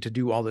having to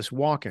do all this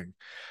walking,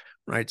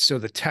 right? So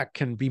the tech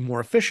can be more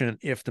efficient.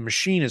 If the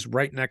machine is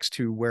right next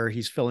to where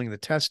he's filling the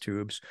test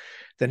tubes,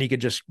 then he could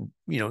just,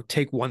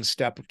 take one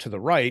step to the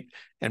right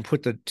and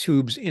put the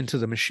tubes into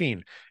the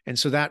machine. And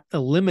so that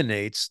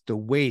eliminates the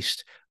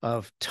waste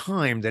of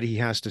time that he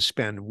has to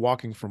spend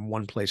walking from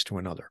one place to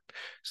another.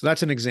 So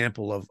that's an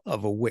example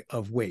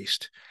of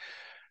waste.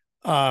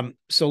 So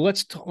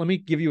let me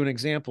give you an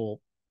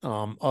example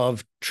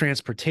of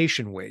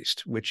transportation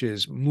waste, which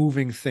is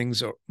moving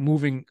things or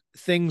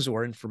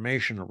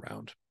information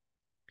around.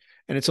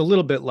 And it's a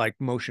little bit like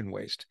motion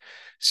waste.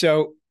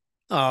 So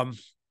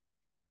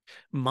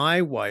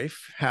my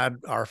wife had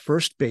our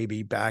first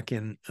baby back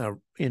in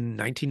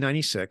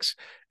 1996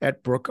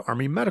 at Brooke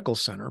Army Medical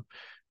Center,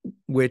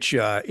 which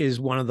is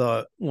one of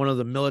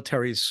the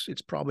military's.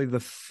 It's probably the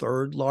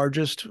 3rd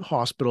largest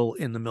hospital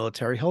in the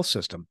military health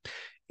system.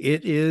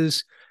 It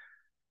is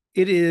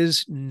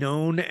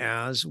known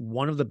as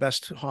one of the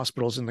best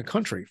hospitals in the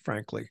country,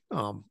 frankly.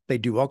 They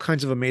do all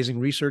kinds of amazing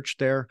research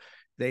there.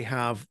 They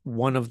have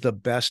one of the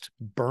best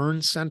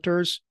burn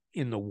centers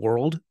in the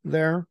world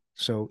there,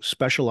 so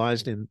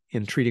specialized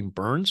in treating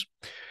burns.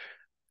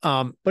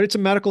 But it's a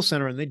medical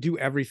center, and they do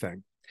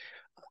everything.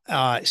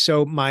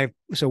 So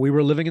we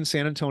were living in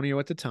San Antonio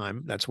at the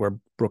time. That's where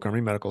Brooke Army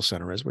Medical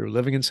Center is. We were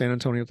living in San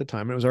Antonio at the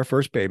time. It was our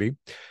first baby.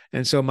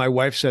 And so my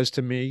wife says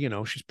to me,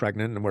 she's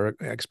pregnant and we're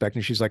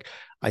expecting, she's like,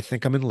 I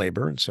think I'm in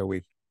labor. And so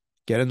we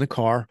get in the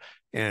car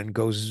and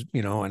goes,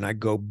 and I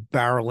go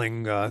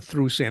barreling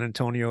through San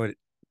Antonio at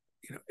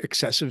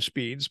excessive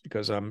speeds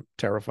because I'm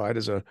terrified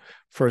as a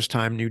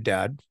first-time new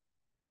dad.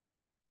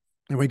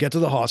 And we get to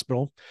the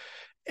hospital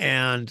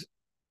and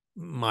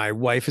my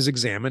wife is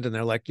examined and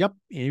they're like, yep,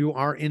 you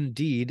are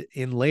indeed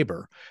in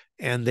labor.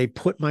 And they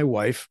put my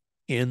wife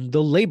in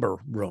the labor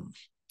room,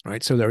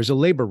 right? So there's a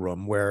labor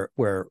room where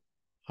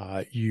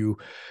you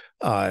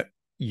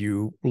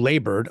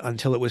labored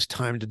until it was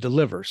time to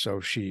deliver.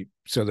 So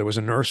there was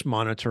a nurse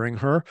monitoring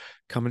her,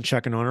 coming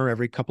checking on her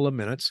every couple of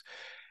minutes.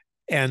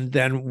 And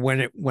then when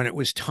it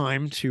was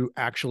time to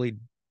actually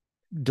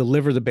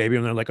deliver the baby,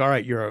 and they're like, all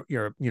right, you're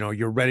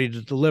ready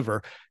to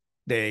deliver,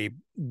 they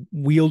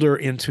wheeled her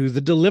into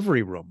the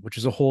delivery room, which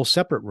is a whole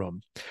separate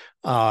room,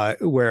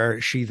 where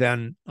she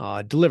then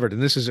delivered.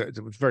 And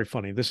it was very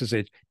funny. This is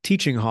a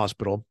teaching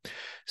hospital.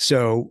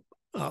 So,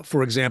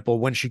 for example,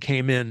 when she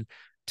came in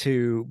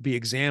to be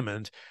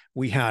examined,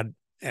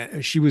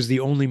 she was the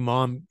only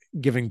mom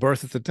giving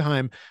birth at the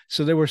time.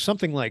 So there were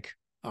something like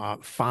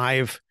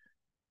 5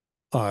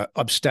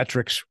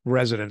 obstetrics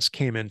residents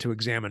came in to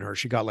examine her.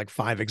 She got like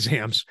 5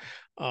 exams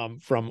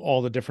from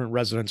all the different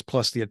residents,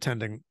 plus the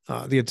attending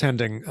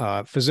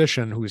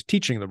physician who was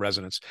teaching the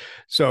residents.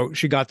 So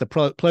she got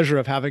the pleasure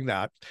of having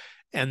that.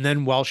 And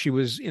then while she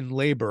was in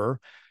labor,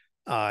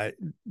 the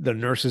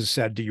nurses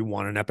said, do you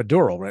want an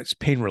epidural, right? It's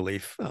pain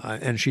relief.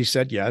 And she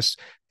said yes.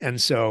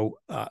 And so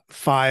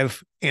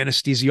 5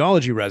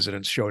 anesthesiology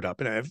residents showed up,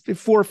 and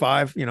 4 or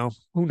 5,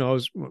 who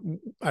knows?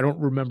 I don't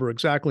remember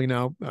exactly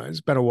now.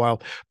 It's been a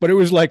while, but it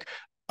was like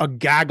a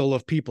gaggle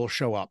of people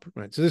show up,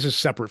 right? So this is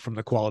separate from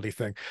the quality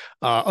thing,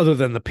 other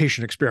than the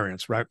patient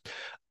experience, right?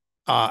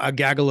 A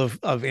gaggle of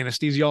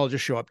anesthesiologists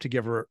show up to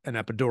give her an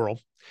epidural.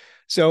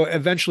 So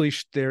eventually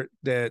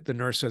the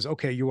nurse says,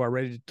 okay, you are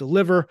ready to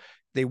deliver.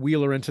 They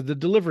wheel her into the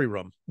delivery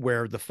room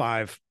where the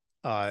 5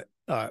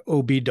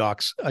 OB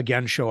docs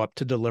again show up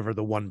to deliver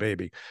the one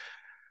baby.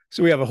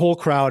 So we have a whole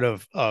crowd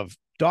of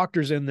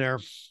doctors in there.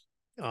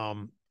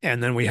 And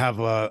then we have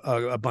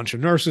a bunch of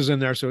nurses in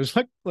there. So it's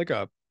like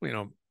a,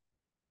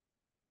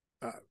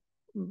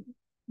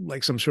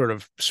 like some sort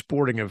of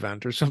sporting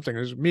event or something. It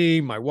was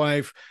me, my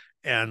wife,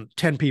 and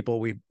 10 people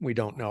we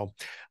don't know,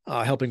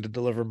 helping to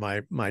deliver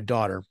my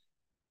daughter.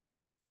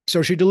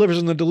 So she delivers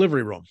in the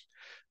delivery room.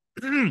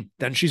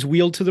 Then she's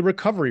wheeled to the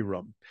recovery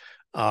room,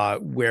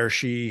 where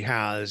she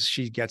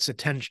gets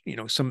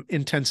attention, some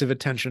intensive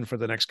attention for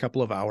the next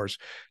couple of hours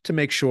to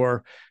make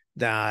sure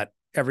that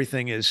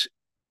everything is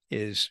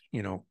is,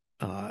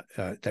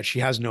 that she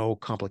has no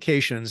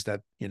complications,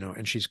 that,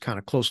 and she's kind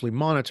of closely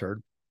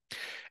monitored.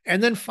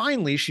 And then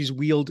finally, she's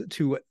wheeled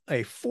to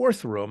a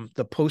fourth room,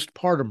 the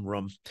postpartum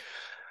room,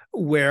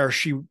 where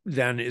she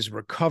then is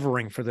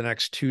recovering for the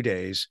next 2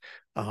 days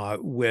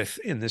with,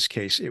 in this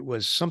case, it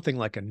was something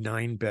like a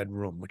 9-bed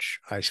room, which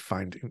I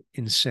find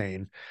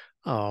insane.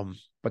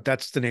 But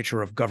that's the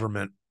nature of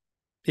government.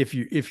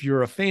 If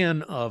you're a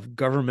fan of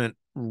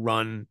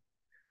government-run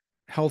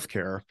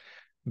healthcare,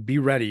 be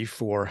ready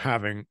for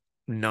having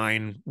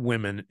 9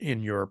 women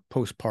in your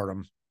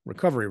postpartum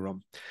recovery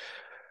room.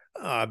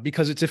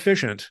 Because it's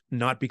efficient,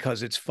 not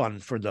because it's fun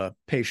for the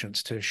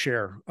patients to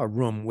share a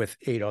room with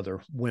 8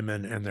 other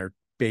women and their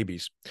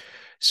babies.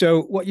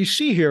 So what you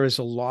see here is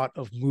a lot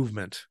of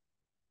movement,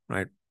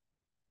 right?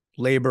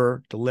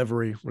 Labor,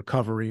 delivery,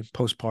 recovery,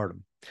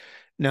 postpartum.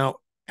 Now,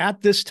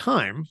 at this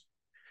time,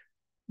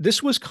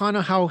 this was kind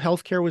of how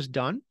healthcare was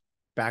done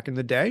back in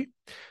the day.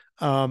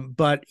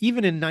 But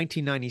even in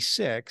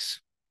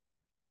 1996,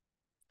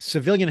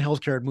 civilian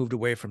healthcare had moved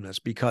away from this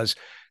because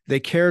they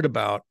cared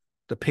about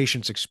the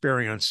patient's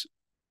experience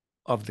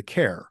of the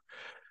care,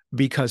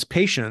 because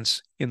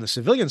patients in the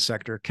civilian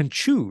sector can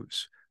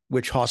choose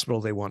which hospital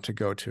they want to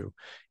go to.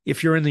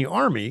 If you're in the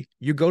Army,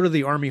 you go to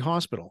the Army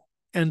hospital,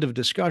 end of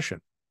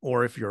discussion.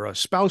 Or if you're a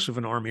spouse of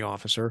an Army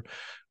officer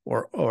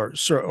or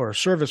a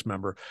service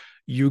member,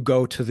 you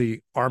go to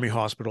the Army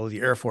hospital,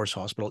 the Air Force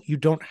hospital. You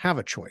don't have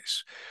a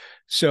choice.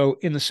 So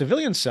in the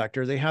civilian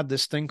sector, they had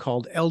this thing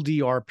called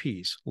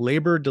LDRPs,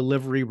 Labor,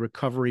 Delivery,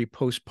 Recovery,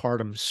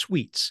 Postpartum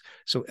Suites.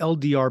 So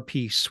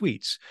LDRP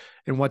suites.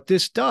 And what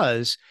this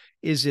does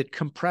is it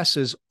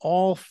compresses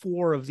all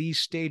 4 of these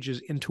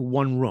stages into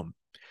one room.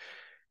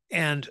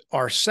 And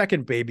our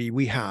second baby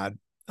we had,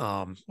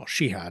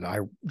 she had, I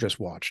just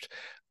watched.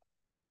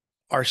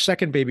 Our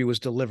second baby was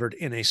delivered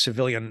in a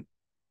civilian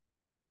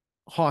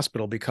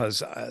hospital because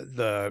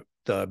the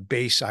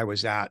base I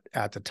was at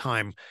the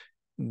time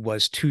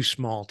was too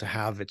small to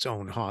have its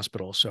own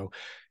hospital. So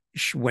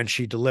when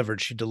she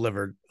delivered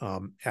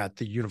at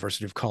the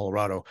University of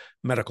Colorado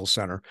Medical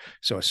Center,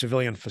 so a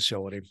civilian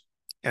facility,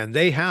 and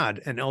they had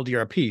an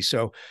LDRP.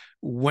 So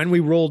when we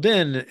rolled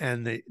in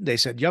and they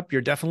said, "Yep,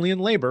 you're definitely in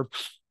labor,"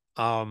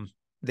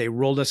 they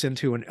rolled us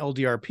into an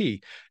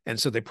LDRP, and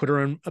so they put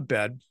her in a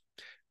bed.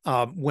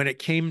 When it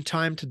came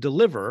time to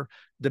deliver,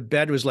 the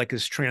bed was like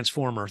this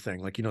transformer thing,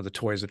 like, the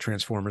toys, the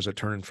transformers that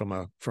turn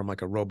from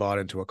like a robot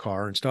into a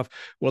car and stuff.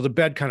 Well, the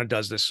bed kind of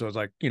does this. So it's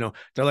like,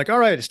 they're like, all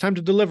right, it's time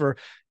to deliver.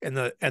 And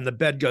the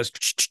bed goes,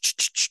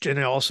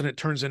 and all of a sudden it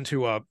turns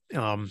into a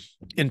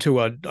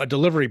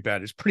delivery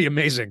bed. It's pretty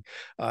amazing.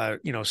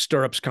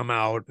 Stirrups come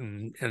out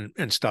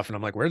and stuff. And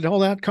I'm like, where did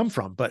all that come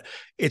from? But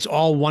it's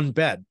all one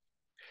bed.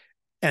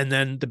 And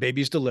then the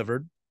baby's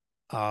delivered.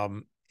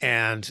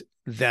 And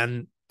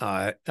then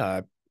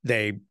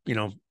they,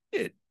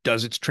 it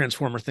does its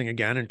transformer thing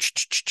again, and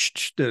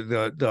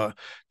the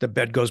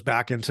bed goes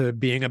back into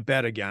being a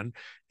bed again.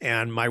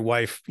 And my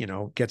wife,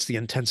 gets the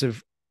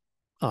intensive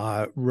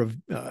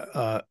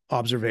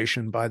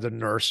observation by the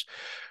nurse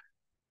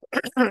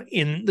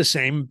in the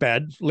same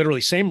bed,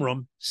 literally same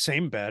room,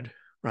 same bed,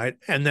 right?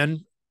 And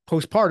then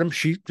postpartum,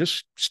 she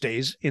just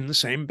stays in the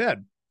same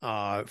bed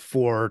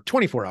for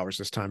 24 hours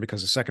this time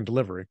because of second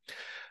delivery.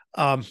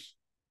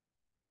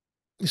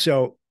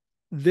 So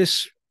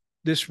this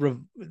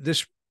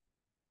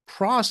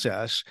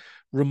process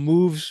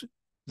removes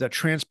the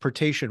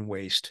transportation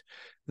waste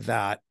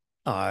that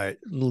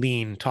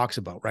Lean talks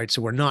about, right?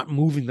 So we're not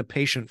moving the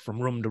patient from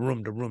room to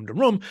room to room to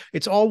room.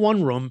 It's all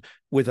one room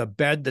with a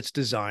bed that's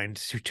designed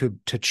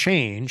to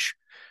change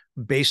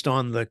based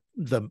on the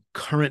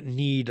current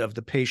need of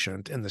the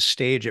patient and the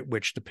stage at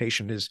which the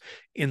patient is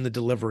in the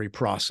delivery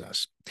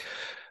process.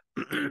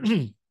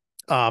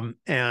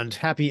 And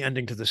happy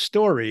ending to the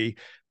story,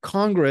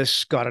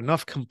 Congress got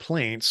enough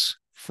complaints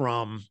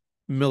from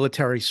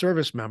military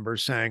service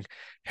members saying,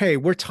 hey,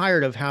 we're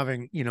tired of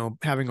having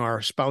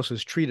our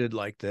spouses treated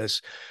like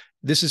this.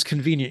 This is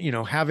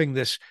convenient, having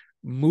this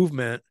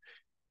movement,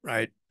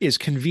 right, is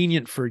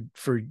convenient for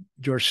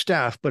your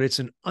staff, but it's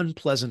an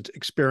unpleasant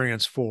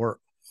experience for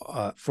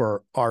the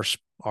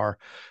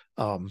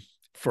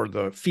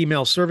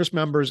female service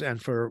members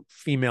and for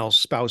female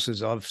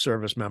spouses of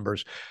service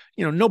members.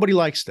 Nobody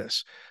likes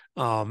this.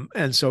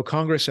 And so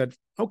Congress said,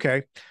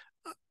 okay,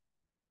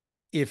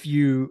 if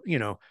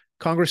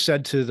Congress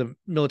said to the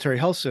military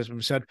health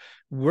system, said,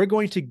 we're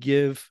going to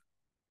give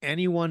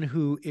anyone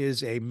who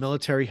is a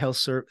military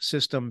health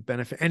system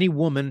benefit, any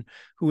woman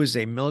who is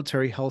a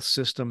military health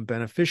system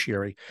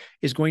beneficiary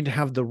is going to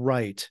have the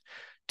right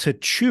to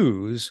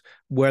choose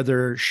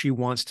whether she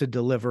wants to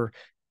deliver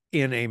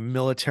in a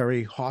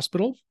military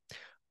hospital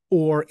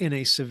or in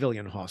a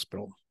civilian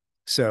hospital.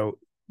 So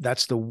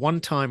that's the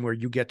one time where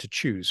you get to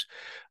choose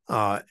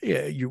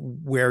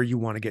where you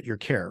want to get your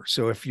care.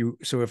 So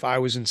if I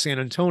was in San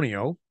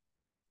Antonio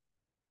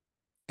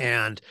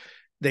and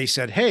they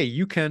said, hey,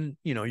 you can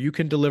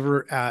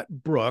deliver at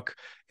Brooke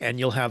and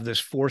you'll have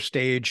this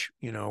 4-stage,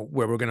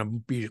 where we're going to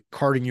be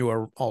carting you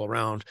all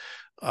around.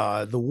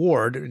 the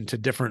ward into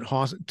different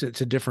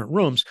to different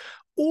rooms,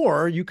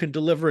 or you can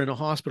deliver in a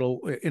hospital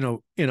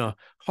in a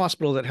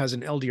hospital that has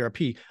an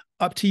LDRP.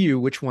 Up to you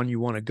which one you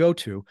want to go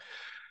to.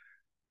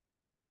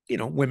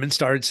 Women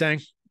started saying,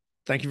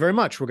 thank you very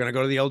much. We're going to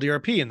go to the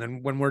LDRP. And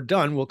then when we're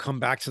done, we'll come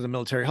back to the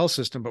military health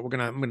system, but I'm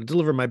going to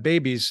deliver my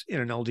babies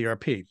in an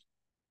LDRP.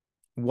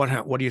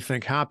 What do you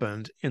think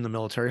happened in the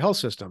military health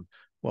system?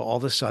 Well, all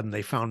of a sudden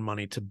they found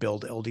money to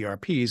build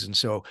LDRPs. And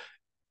so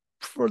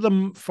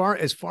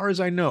as far as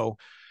I know,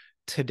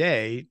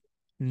 today,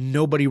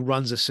 nobody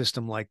runs a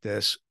system like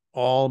this.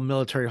 All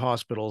military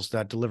hospitals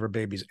that deliver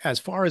babies, as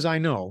far as I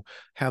know,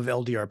 have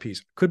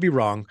LDRPs. Could be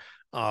wrong,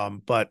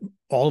 but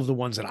all of the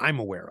ones that I'm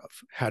aware of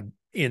had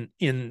in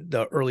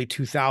the early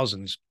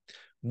 2000s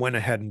went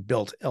ahead and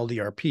built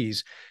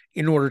LDRPs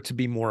in order to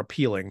be more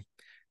appealing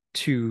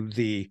to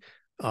the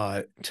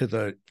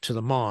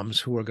moms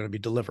who are going to be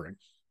delivering.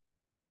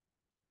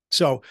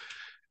 So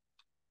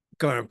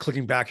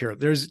clicking back here,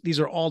 these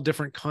are all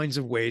different kinds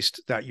of waste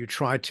that you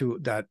try to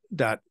that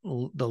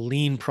the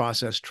lean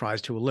process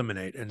tries to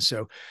eliminate. And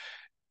so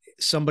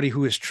somebody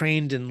who is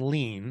trained in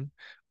lean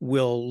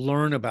will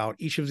learn about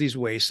each of these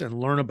wastes and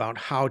learn about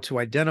how to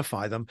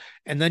identify them.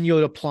 And then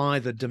you'll apply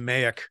the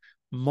DMAIC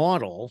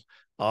model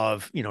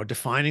of,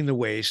 defining the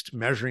waste,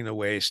 measuring the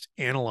waste,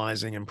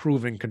 analyzing,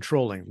 improving,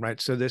 controlling, right?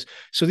 So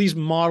these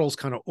models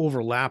kind of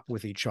overlap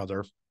with each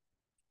other.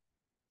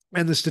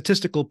 And the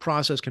statistical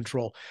process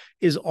control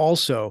is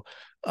also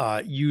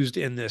used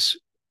in this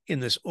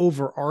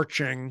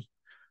overarching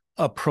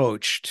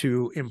approach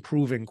to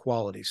improving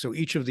quality. So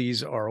each of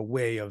these are a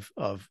way of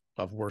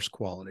worse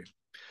quality.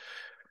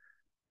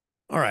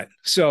 All right.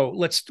 So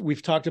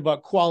we've talked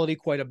about quality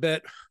quite a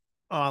bit.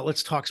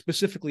 Let's talk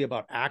specifically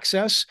about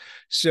access.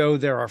 So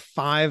there are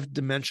 5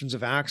 dimensions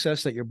of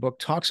access that your book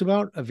talks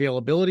about.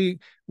 Availability,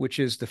 which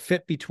is the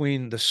fit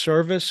between the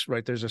service,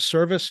 right? There's a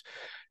service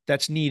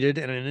that's needed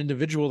and an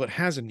individual that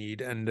has a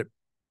need. And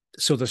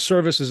so the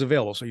service is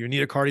available. So you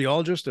need a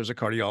cardiologist, there's a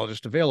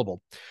cardiologist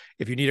available.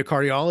 If you need a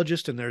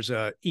cardiologist and there's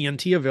a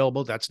ENT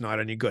available, that's not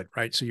any good,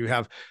 right?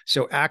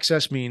 So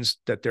access means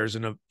that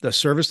the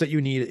service that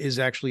you need is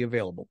actually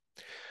available.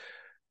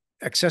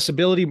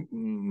 Accessibility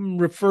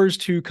refers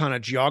to kind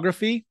of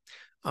geography.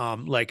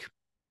 Like,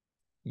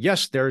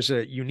 yes,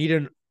 you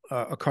need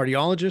a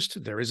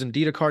cardiologist. There is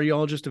indeed a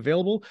cardiologist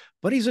available,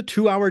 but he's a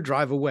 2-hour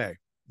drive away.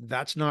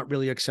 That's not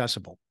really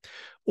accessible.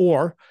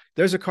 Or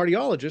there's a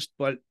cardiologist,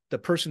 but the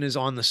person is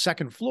on the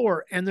 2nd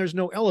floor and there's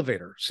no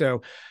elevator.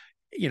 So,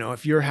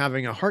 if you're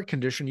having a heart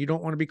condition, you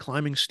don't want to be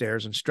climbing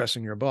stairs and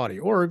stressing your body.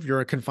 Or if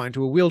you're confined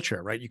to a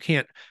wheelchair, right? You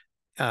can't.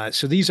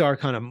 So these are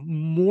kind of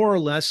more or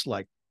less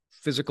like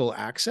physical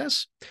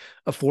access.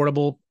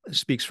 Affordable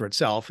speaks for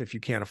itself. If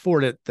you can't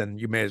afford it, then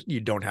you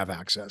don't have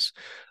access.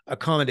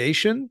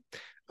 Accommodation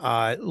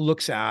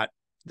looks at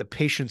the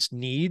patient's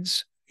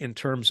needs in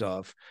terms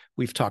of,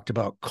 we've talked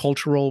about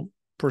cultural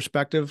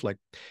perspective, like,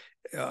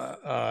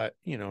 do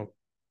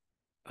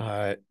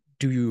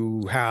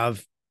you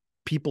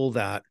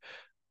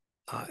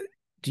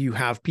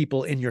have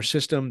people in your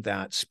system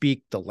that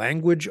speak the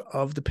language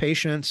of the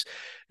patients?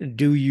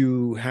 Do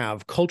you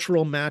have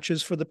cultural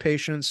matches for the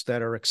patients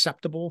that are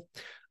acceptable?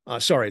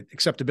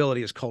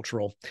 Acceptability is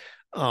cultural.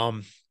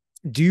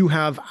 Do you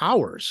have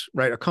hours,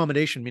 right?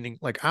 Accommodation meaning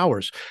like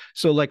hours.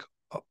 So like,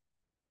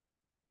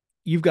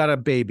 you've got a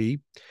baby,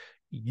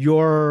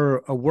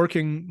 you're a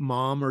working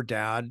mom or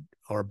dad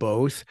or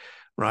both,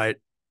 right?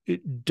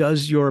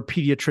 Does your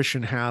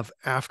pediatrician have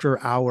after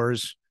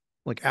hours,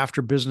 like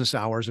after business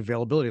hours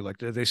availability? Like,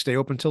 do they stay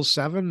open till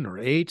 7 or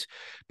 8?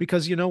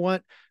 Because you know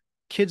what?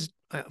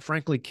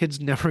 Frankly, kids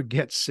never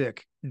get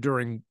sick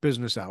during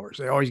business hours.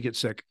 They always get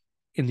sick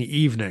in the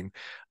evening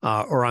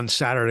or on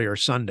Saturday or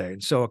Sunday.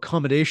 And so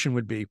accommodation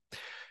would be,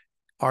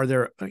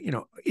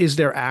 is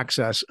there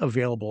access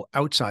available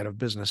outside of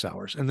business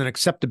hours? And then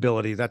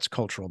acceptability, that's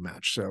cultural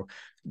match. So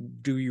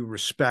do you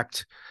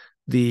respect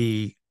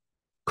the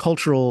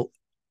cultural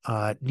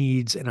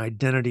needs and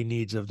identity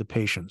needs of the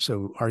patient?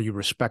 So are you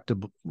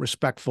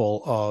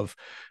respectful of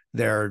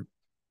their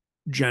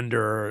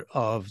gender,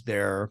 of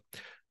their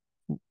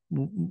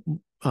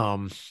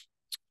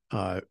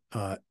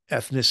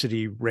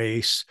ethnicity,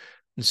 race,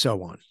 and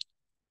so on?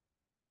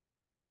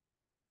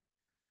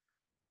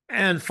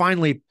 And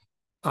finally,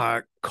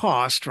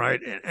 cost, right?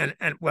 And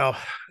well,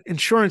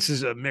 insurance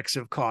is a mix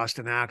of cost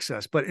and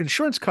access, but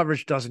insurance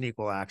coverage doesn't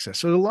equal access.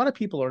 So a lot of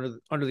people are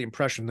under the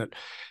impression that,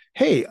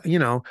 hey,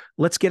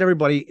 let's get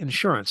everybody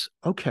insurance.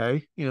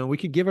 Okay, we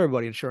could give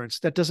everybody insurance.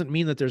 That doesn't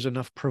mean that there's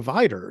enough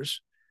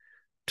providers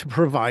to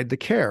provide the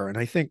care. And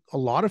I think a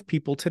lot of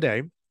people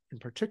today, in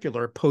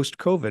particular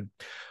post-COVID,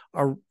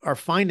 are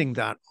finding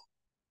that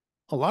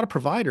a lot of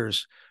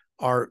providers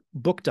are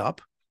booked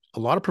up. A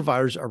lot of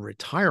providers are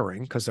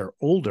retiring because they're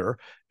older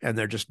and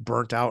they're just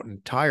burnt out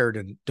and tired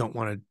and don't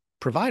want to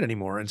provide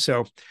anymore. And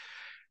so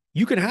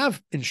you can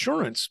have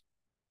insurance,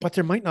 but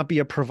there might not be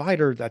a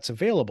provider that's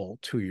available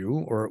to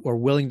you or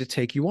willing to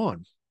take you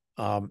on.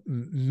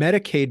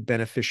 Medicaid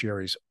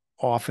beneficiaries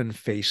often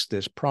face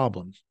this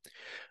problem.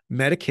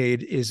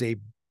 Medicaid is a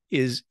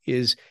is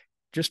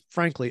just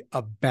frankly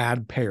a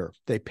bad payer.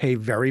 They pay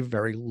very,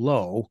 very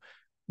low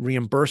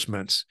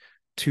reimbursements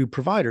to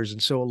providers.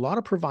 And so a lot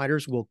of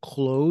providers will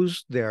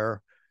close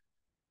their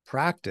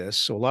practice.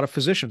 So a lot of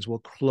physicians will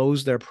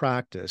close their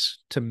practice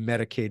to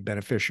Medicaid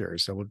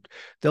beneficiaries. So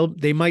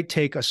they might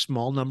take a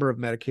small number of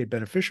Medicaid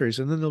beneficiaries,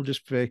 and then they'll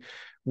just say,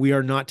 we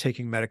are not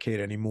taking Medicaid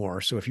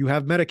anymore. So if you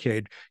have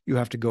Medicaid, you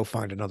have to go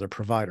find another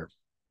provider,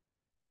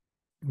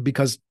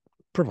 because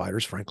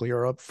providers, frankly,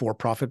 are a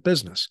for-profit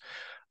business.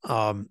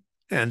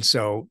 And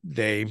so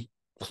they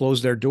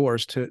close their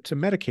doors to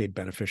Medicaid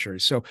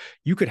beneficiaries. So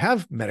you could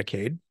have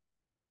Medicaid,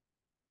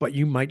 but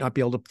you might not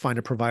be able to find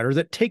a provider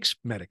that takes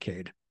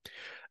Medicaid.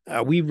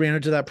 We ran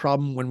into that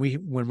problem when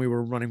we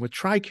were running with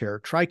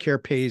TRICARE.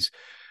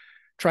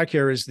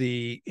 TRICARE is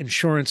the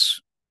insurance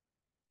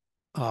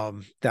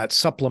that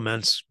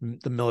supplements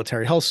the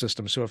military health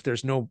system. So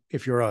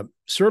if you're a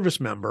service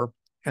member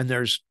and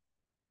there's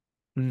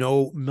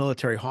no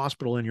military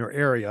hospital in your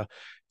area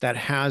that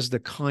has the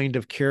kind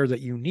of care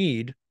that you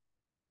need,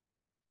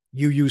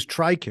 you use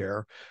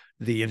TRICARE,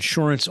 the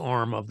insurance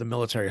arm of the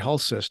military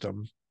health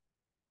system,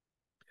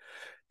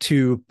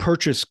 to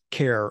purchase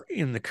care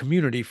in the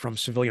community from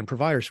civilian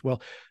providers.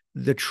 Well,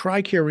 the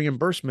TRICARE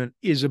reimbursement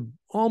is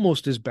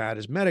almost as bad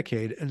as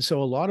Medicaid, and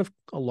so a lot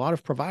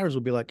of providers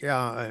will be like,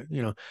 yeah,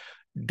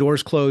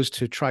 doors closed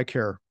to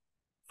TRICARE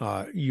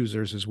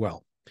users as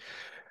well.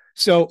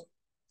 So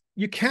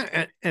you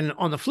can't, and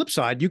on the flip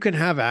side, you can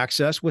have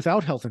access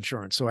without health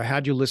insurance. So I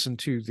had you listen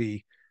to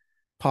the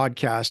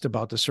podcast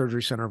about the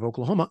Surgery Center of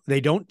Oklahoma.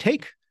 They don't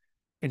take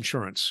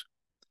insurance.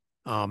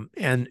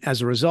 And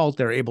as a result,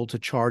 they're able to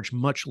charge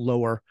much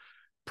lower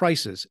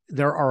prices.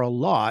 There are a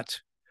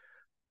lot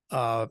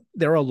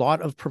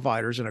of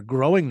providers, and a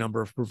growing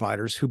number of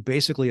providers, who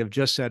basically have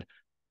just said,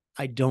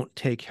 I don't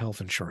take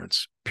health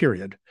insurance,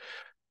 period.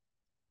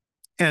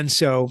 And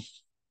so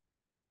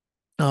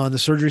the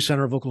Surgery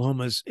Center of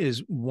Oklahoma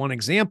is one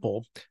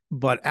example,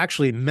 but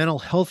actually mental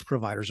health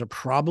providers are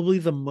probably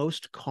the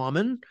most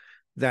common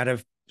that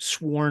have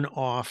sworn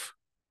off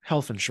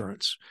health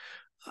insurance.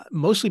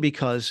 Mostly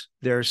because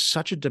there's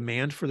such a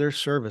demand for their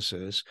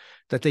services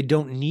that they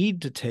don't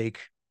need to take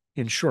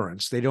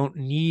insurance. They don't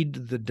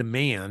need the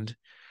demand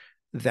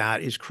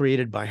that is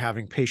created by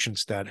having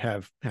patients that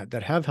have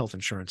health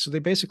insurance. So they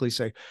basically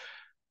say,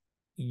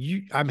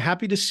 I'm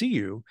happy to see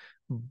you,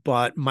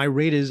 but my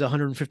rate is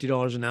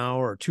 $150 an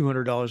hour or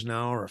 $200 an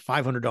hour or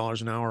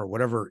 $500 an hour or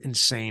whatever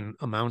insane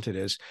amount it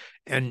is.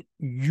 And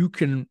you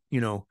can,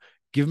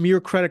 give me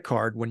your credit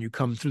card when you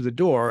come through the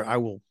door. I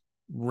will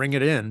ring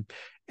it in,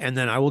 and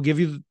then I will give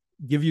you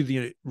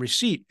the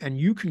receipt, and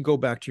you can go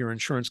back to your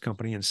insurance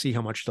company and see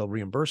how much they'll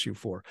reimburse you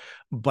for.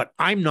 But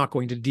I'm not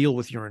going to deal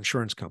with your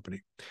insurance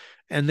company.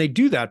 And they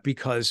do that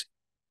because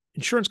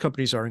insurance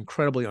companies are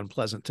incredibly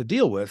unpleasant to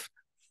deal with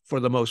for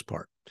the most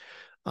part.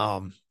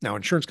 Now,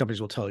 insurance companies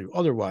will tell you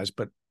otherwise,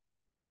 but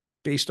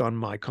based on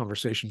my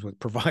conversations with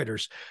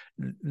providers,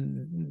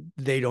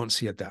 they don't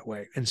see it that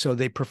way. And so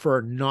they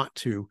prefer not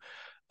to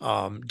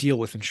deal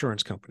with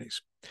insurance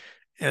companies.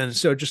 And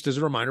so just as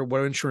a reminder,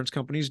 what insurance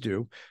companies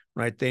do,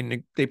 right?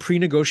 They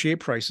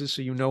pre-negotiate prices,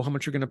 so you know how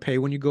much you're going to pay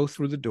when you go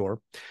through the door.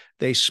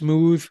 They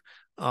smooth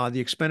the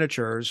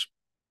expenditures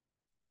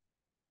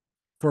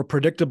for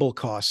predictable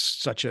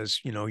costs, such as,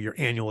 your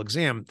annual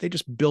exam. They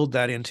just build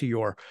that into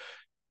your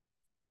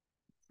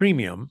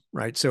premium,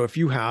 right? So if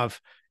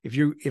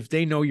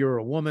they know you're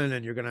a woman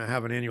and you're going to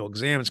have an annual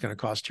exam, it's going to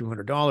cost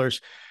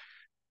 $200.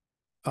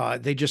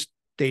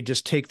 They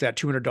just take that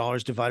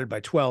 $200 divided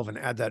by 12 and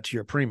add that to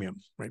your premium,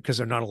 right? Because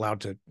they're not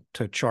allowed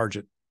to charge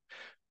it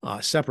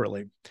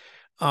separately.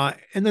 And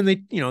then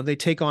they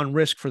take on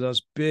risk for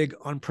those big,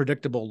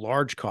 unpredictable,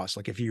 large costs.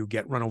 Like if you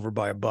get run over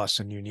by a bus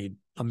and you need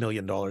 $1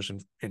 million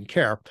in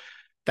care,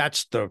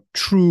 that's the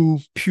true,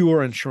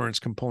 pure insurance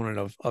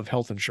component of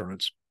health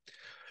insurance.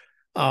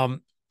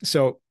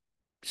 So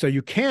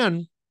you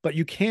can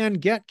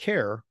get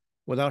care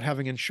without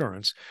having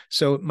insurance.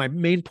 So my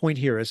main point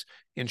here is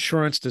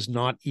insurance does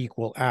not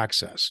equal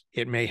access.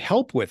 It may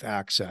help with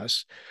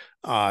access,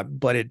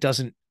 but it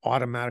doesn't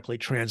automatically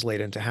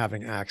translate into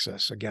having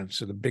access. Again,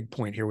 so the big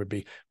point here would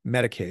be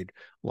Medicaid.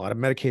 A lot of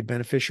Medicaid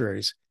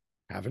beneficiaries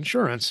have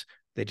insurance.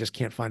 They just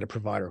can't find a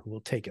provider who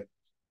will take it.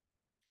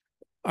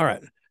 All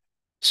right.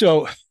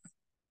 So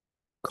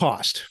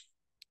cost.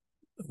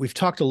 We've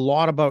talked a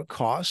lot about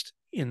cost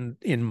in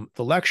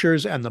the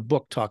lectures, and the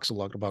book talks a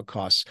lot about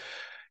costs.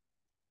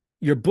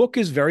 Your book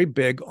is very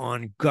big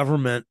on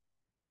government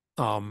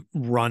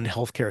run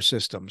healthcare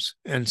systems.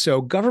 And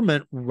so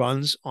government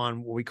runs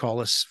on what we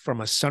call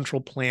from a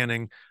central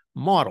planning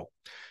model.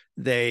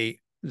 They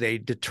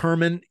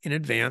determine in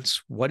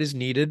advance what is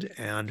needed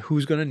and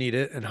who's going to need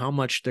it and how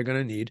much they're going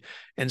to need.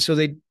 And so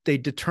they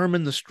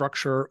determine the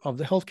structure of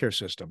the healthcare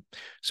system.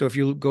 So if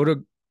you go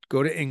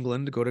to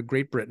England, go to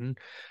Great Britain,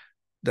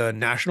 the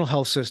national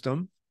health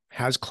system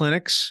has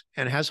clinics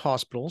and has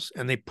hospitals,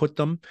 and they put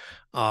them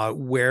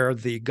where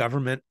the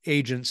government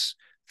agents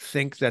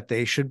think that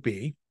they should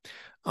be.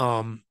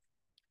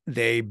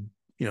 They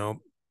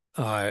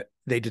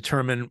They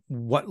determine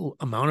what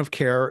amount of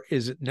care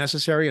is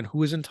necessary and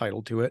who is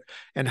entitled to it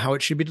and how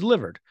it should be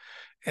delivered.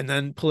 And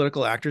then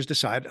political actors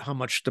decide how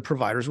much the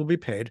providers will be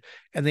paid,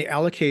 and they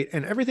allocate,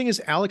 and everything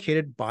is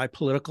allocated by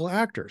political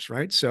actors,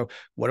 right? So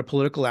what do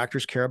political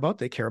actors care about?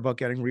 They care about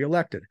getting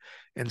reelected.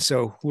 And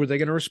so who are they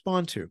going to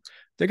respond to?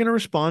 They're going to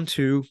respond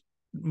to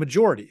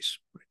majorities.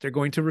 They're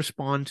going to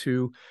respond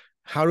to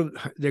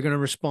they're going to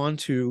respond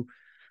to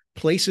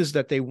places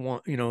that they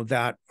want,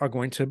 that are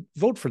going to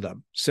vote for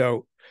them.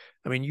 So,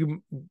 I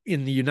mean,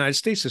 in the United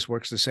States, this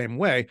works the same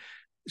way.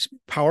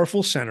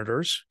 Powerful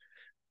senators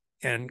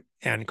and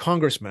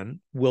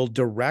congressmen will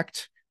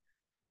direct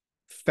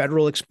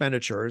federal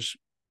expenditures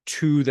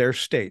to their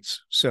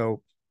states.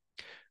 So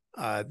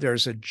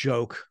there's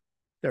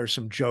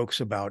some jokes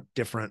about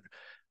different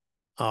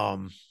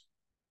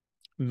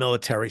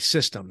military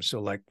systems.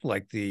 So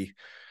like the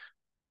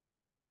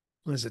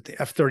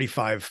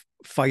F-35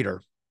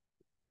 fighter.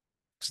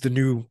 It's the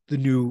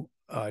new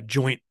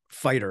joint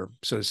fighter.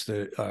 So it's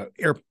the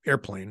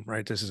airplane,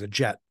 right? This is a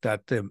jet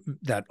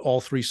that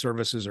all three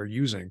services are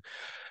using.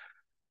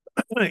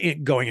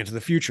 Going into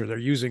the future, they're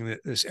using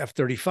this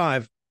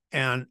F-35,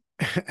 and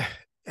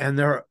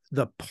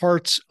the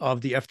parts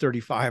of the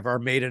F-35 are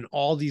made in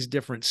all these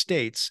different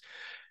states,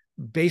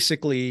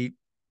 basically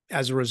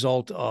as a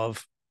result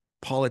of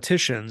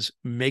politicians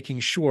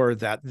making sure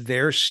that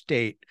their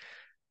state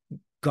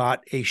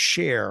got a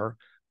share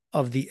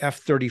of the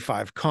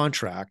F-35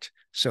 contract.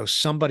 So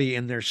somebody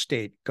in their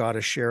state got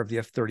a share of the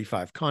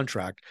F-35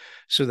 contract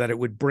so that it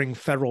would bring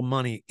federal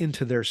money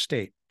into their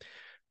state.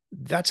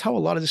 That's how a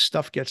lot of this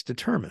stuff gets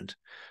determined.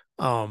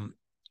 And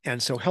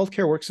so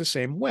healthcare works the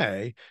same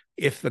way.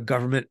 If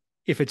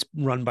it's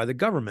run by the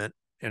government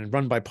and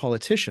run by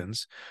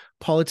politicians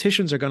are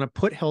going to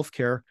put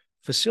healthcare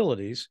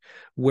facilities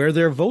where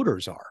their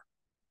voters are,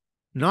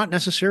 not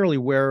necessarily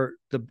where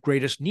the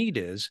greatest need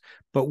is,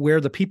 but where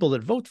the people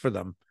that vote for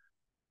them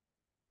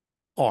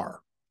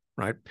are,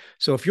 right?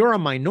 So if you're a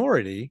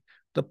minority,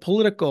 the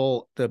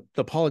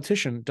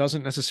politician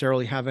doesn't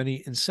necessarily have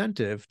any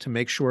incentive to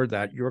make sure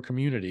that your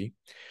community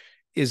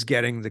is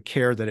getting the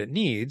care that it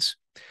needs,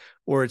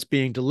 or it's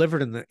being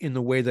delivered in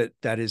the way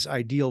that is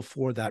ideal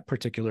for that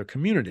particular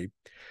community,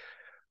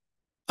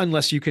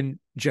 unless you can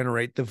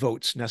generate the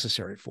votes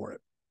necessary for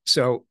it.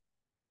 So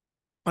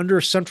under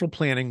central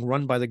planning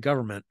run by the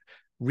government,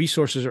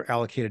 resources are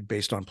allocated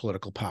based on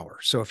political power.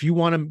 So if you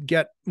want to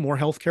get more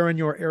healthcare in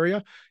your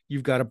area,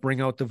 you've got to bring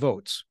out the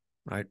votes,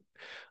 right?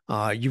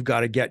 You've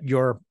got to get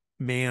your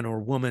man or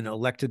woman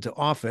elected to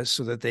office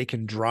so that they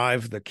can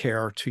drive the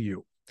care to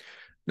you.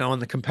 Now, on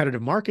the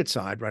competitive market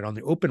side, right, on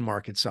the open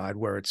market side,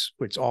 where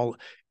it's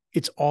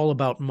all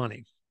about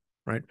money,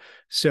 right?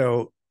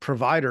 So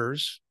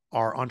providers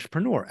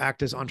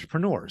act as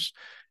entrepreneurs.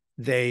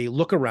 They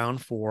look around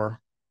for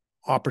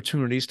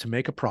opportunities to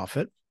make a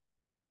profit,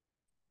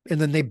 and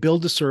then they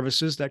build the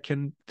services that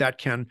can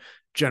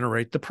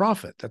generate the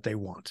profit that they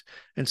want.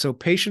 And so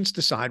patients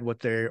decide what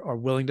they are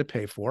willing to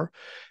pay for,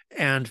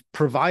 and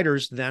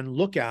providers then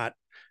look at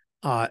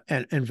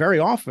and very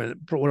often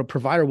what a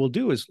provider will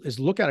do is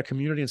look at a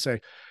community and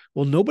say,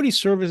 well, nobody's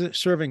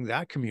serving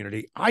that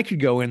community. I could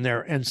go in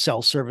there and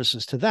sell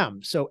services to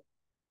them. So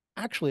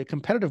actually a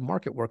competitive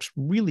market works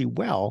really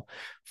well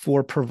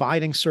for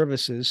providing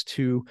services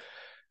to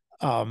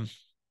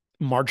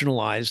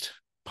marginalized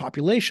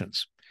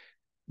populations,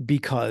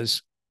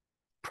 because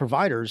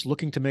providers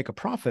looking to make a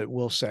profit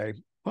will say,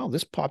 well,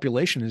 this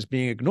population is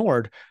being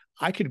ignored.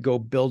 I could go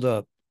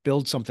build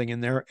something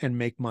in there and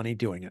make money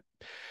doing it.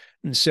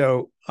 And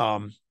so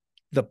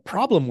the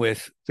problem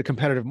with the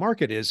competitive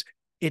market is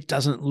it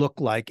doesn't look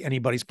like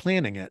anybody's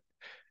planning it.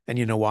 And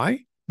you know why?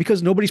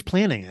 Because nobody's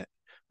planning it,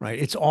 right?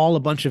 It's all a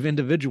bunch of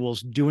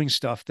individuals doing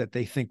stuff that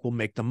they think will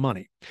make them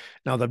money.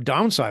 Now, the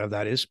downside of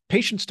that is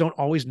patients don't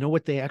always know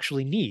what they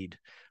actually need,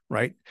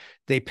 right?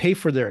 They pay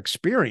for their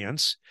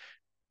experience.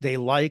 They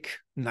like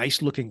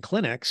nice looking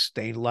clinics.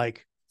 They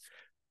like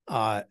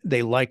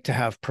to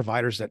have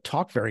providers that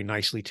talk very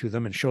nicely to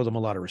them and show them a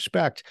lot of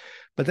respect,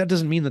 but that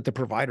doesn't mean that the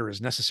provider is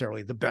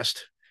necessarily the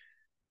best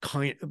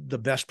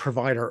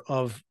provider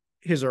of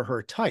his or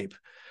her type,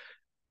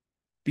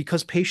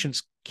 because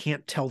patients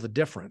can't tell the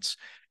difference.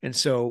 And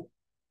so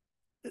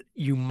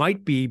you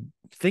might be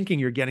thinking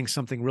you're getting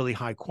something really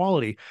high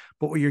quality,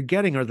 but what you're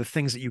getting are the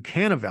things that you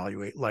can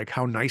evaluate, like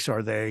how nice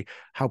are they,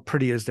 how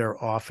pretty is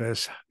their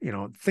office,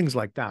 things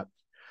like that.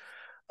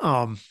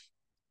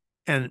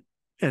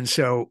 And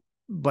so,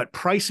 but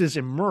prices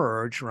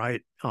emerge,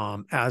 right,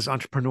 as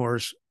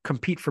entrepreneurs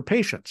compete for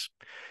patients,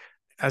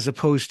 as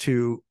opposed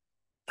to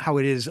how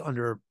it is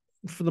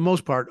for the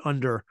most part,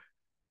 under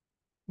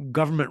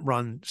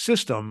government-run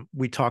system.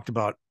 We talked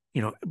about,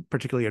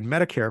 particularly in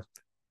Medicare,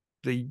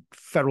 the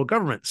federal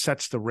government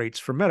sets the rates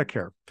for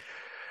Medicare.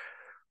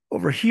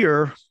 Over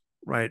here,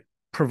 right,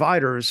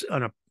 providers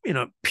in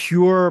a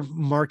pure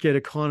market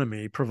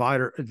economy,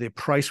 the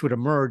price would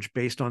emerge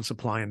based on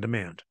supply and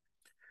demand.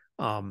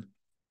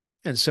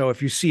 And so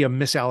if you see a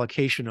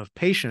misallocation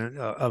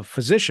of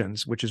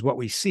physicians, which is what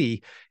we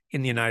see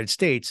in the United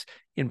States,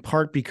 in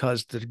part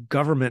because the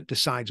government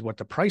decides what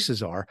the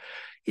prices are,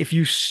 if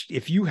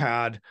you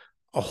had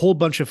a whole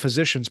bunch of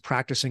physicians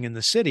practicing in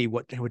the city,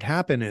 what would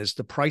happen is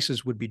the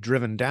prices would be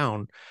driven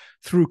down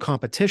through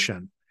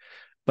competition.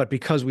 But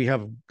because we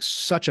have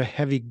such a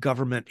heavy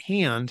government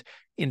hand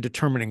in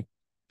determining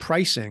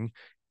pricing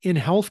in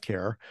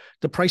healthcare,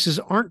 the prices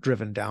aren't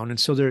driven down. And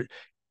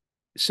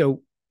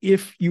so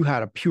if you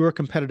had a pure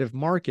competitive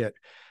market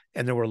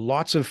and there were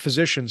lots of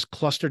physicians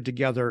clustered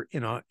together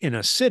in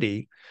a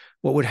city,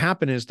 what would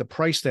happen is the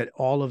price that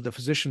all of the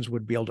physicians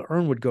would be able to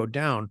earn would go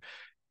down,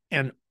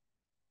 and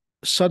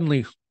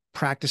suddenly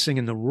practicing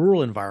in the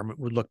rural environment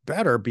would look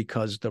better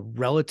because the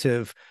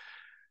relative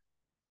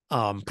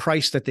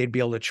price that they'd be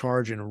able to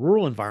charge in a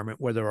rural environment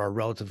where there are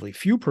relatively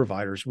few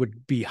providers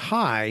would be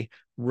high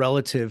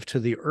relative to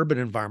the urban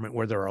environment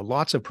where there are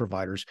lots of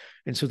providers.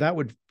 And so that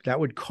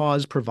would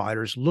cause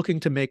providers looking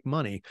to make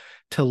money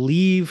to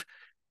leave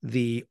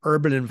the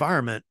urban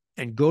environment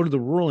and go to the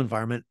rural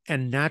environment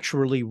and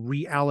naturally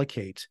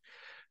reallocate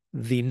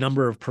the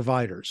number of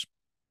providers.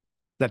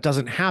 That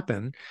doesn't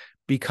happen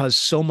because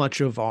so much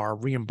of our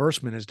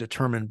reimbursement is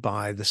determined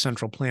by the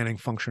central planning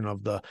function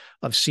of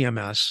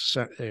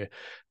CMS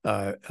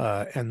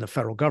and the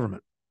federal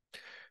government.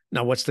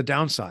 Now, what's the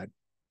downside?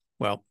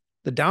 Well,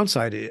 the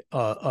downside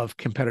of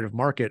competitive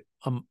market,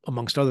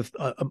 amongst other,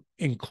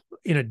 in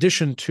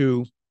addition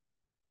to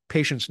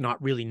patients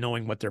not really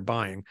knowing what they're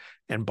buying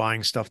and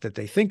buying stuff that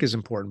they think is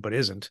important but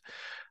isn't,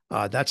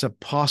 that's a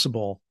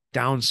possible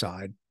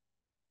downside.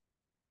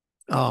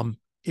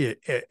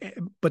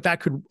 But that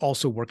could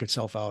also work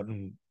itself out,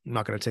 and I'm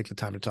not going to take the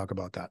time to talk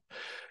about that.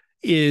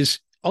 Is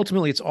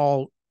ultimately it's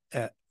all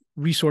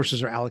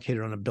resources are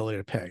allocated on ability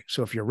to pay.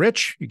 So if you're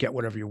rich, you get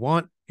whatever you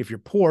want. If you're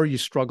poor, you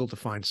struggle to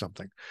find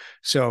something.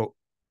 So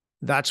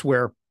that's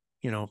where,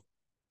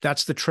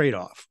 that's the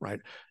trade-off, right?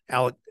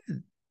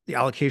 The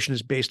allocation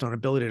is based on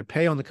ability to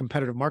pay on the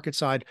competitive market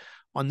side.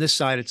 On this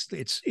side,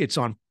 it's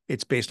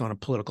based on a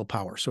political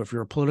power. So if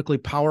you're a politically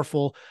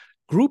powerful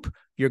group,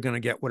 you're going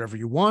to get whatever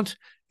you want.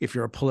 If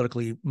you're a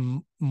politically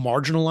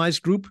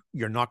marginalized group,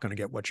 you're not going to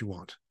get what you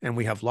want. And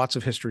we have lots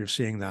of history of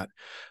seeing that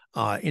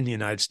in the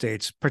United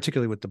States,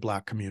 particularly with the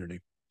Black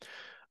community.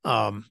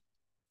 And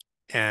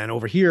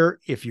over here,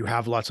 if you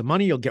have lots of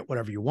money, you'll get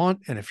whatever you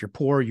want. And if you're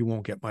poor, you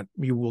won't get much.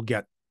 You will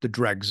get the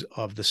dregs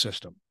of the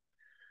system.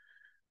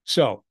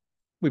 So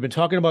we've been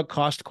talking about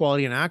cost,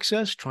 quality, and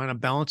access, trying to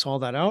balance all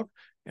that out.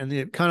 And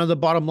the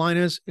bottom line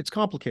is it's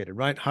complicated,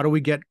 right? How do we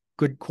get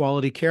good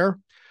quality care?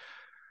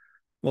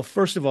 Well,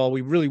 first of all,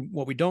 we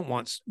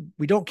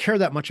don't care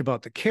that much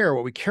about the care.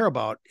 What we care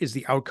about is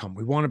the outcome.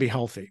 We want to be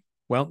healthy.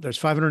 Well, there's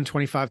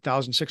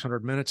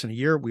 525,600 minutes in a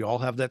year. We all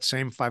have that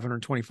same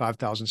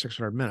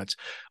 525,600 minutes.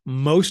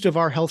 Most of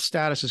our health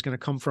status is going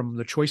to come from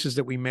the choices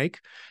that we make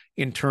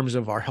in terms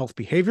of our health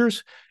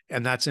behaviors,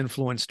 and that's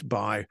influenced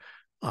by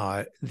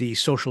the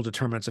social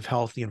determinants of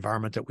health, the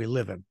environment that we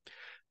live in.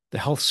 The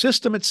health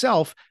system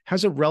itself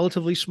has a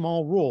relatively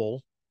small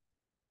role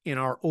in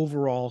our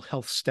overall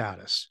health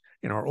status,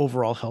 in our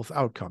overall health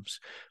outcomes,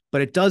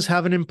 but it does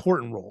have an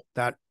important role.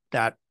 That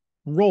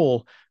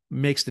role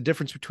makes the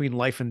difference between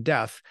life and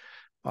death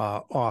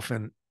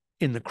often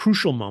in the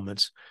crucial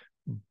moments.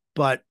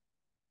 But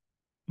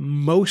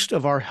most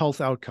of our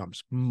health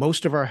outcomes,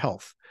 most of our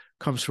health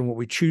comes from what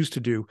we choose to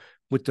do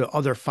with the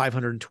other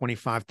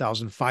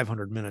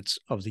 525,500 minutes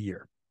of the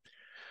year.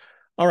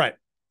 All right,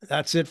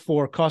 that's it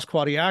for cost,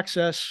 quality,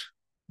 access.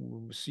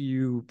 We'll see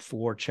you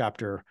for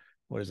chapter,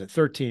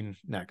 13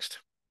 next.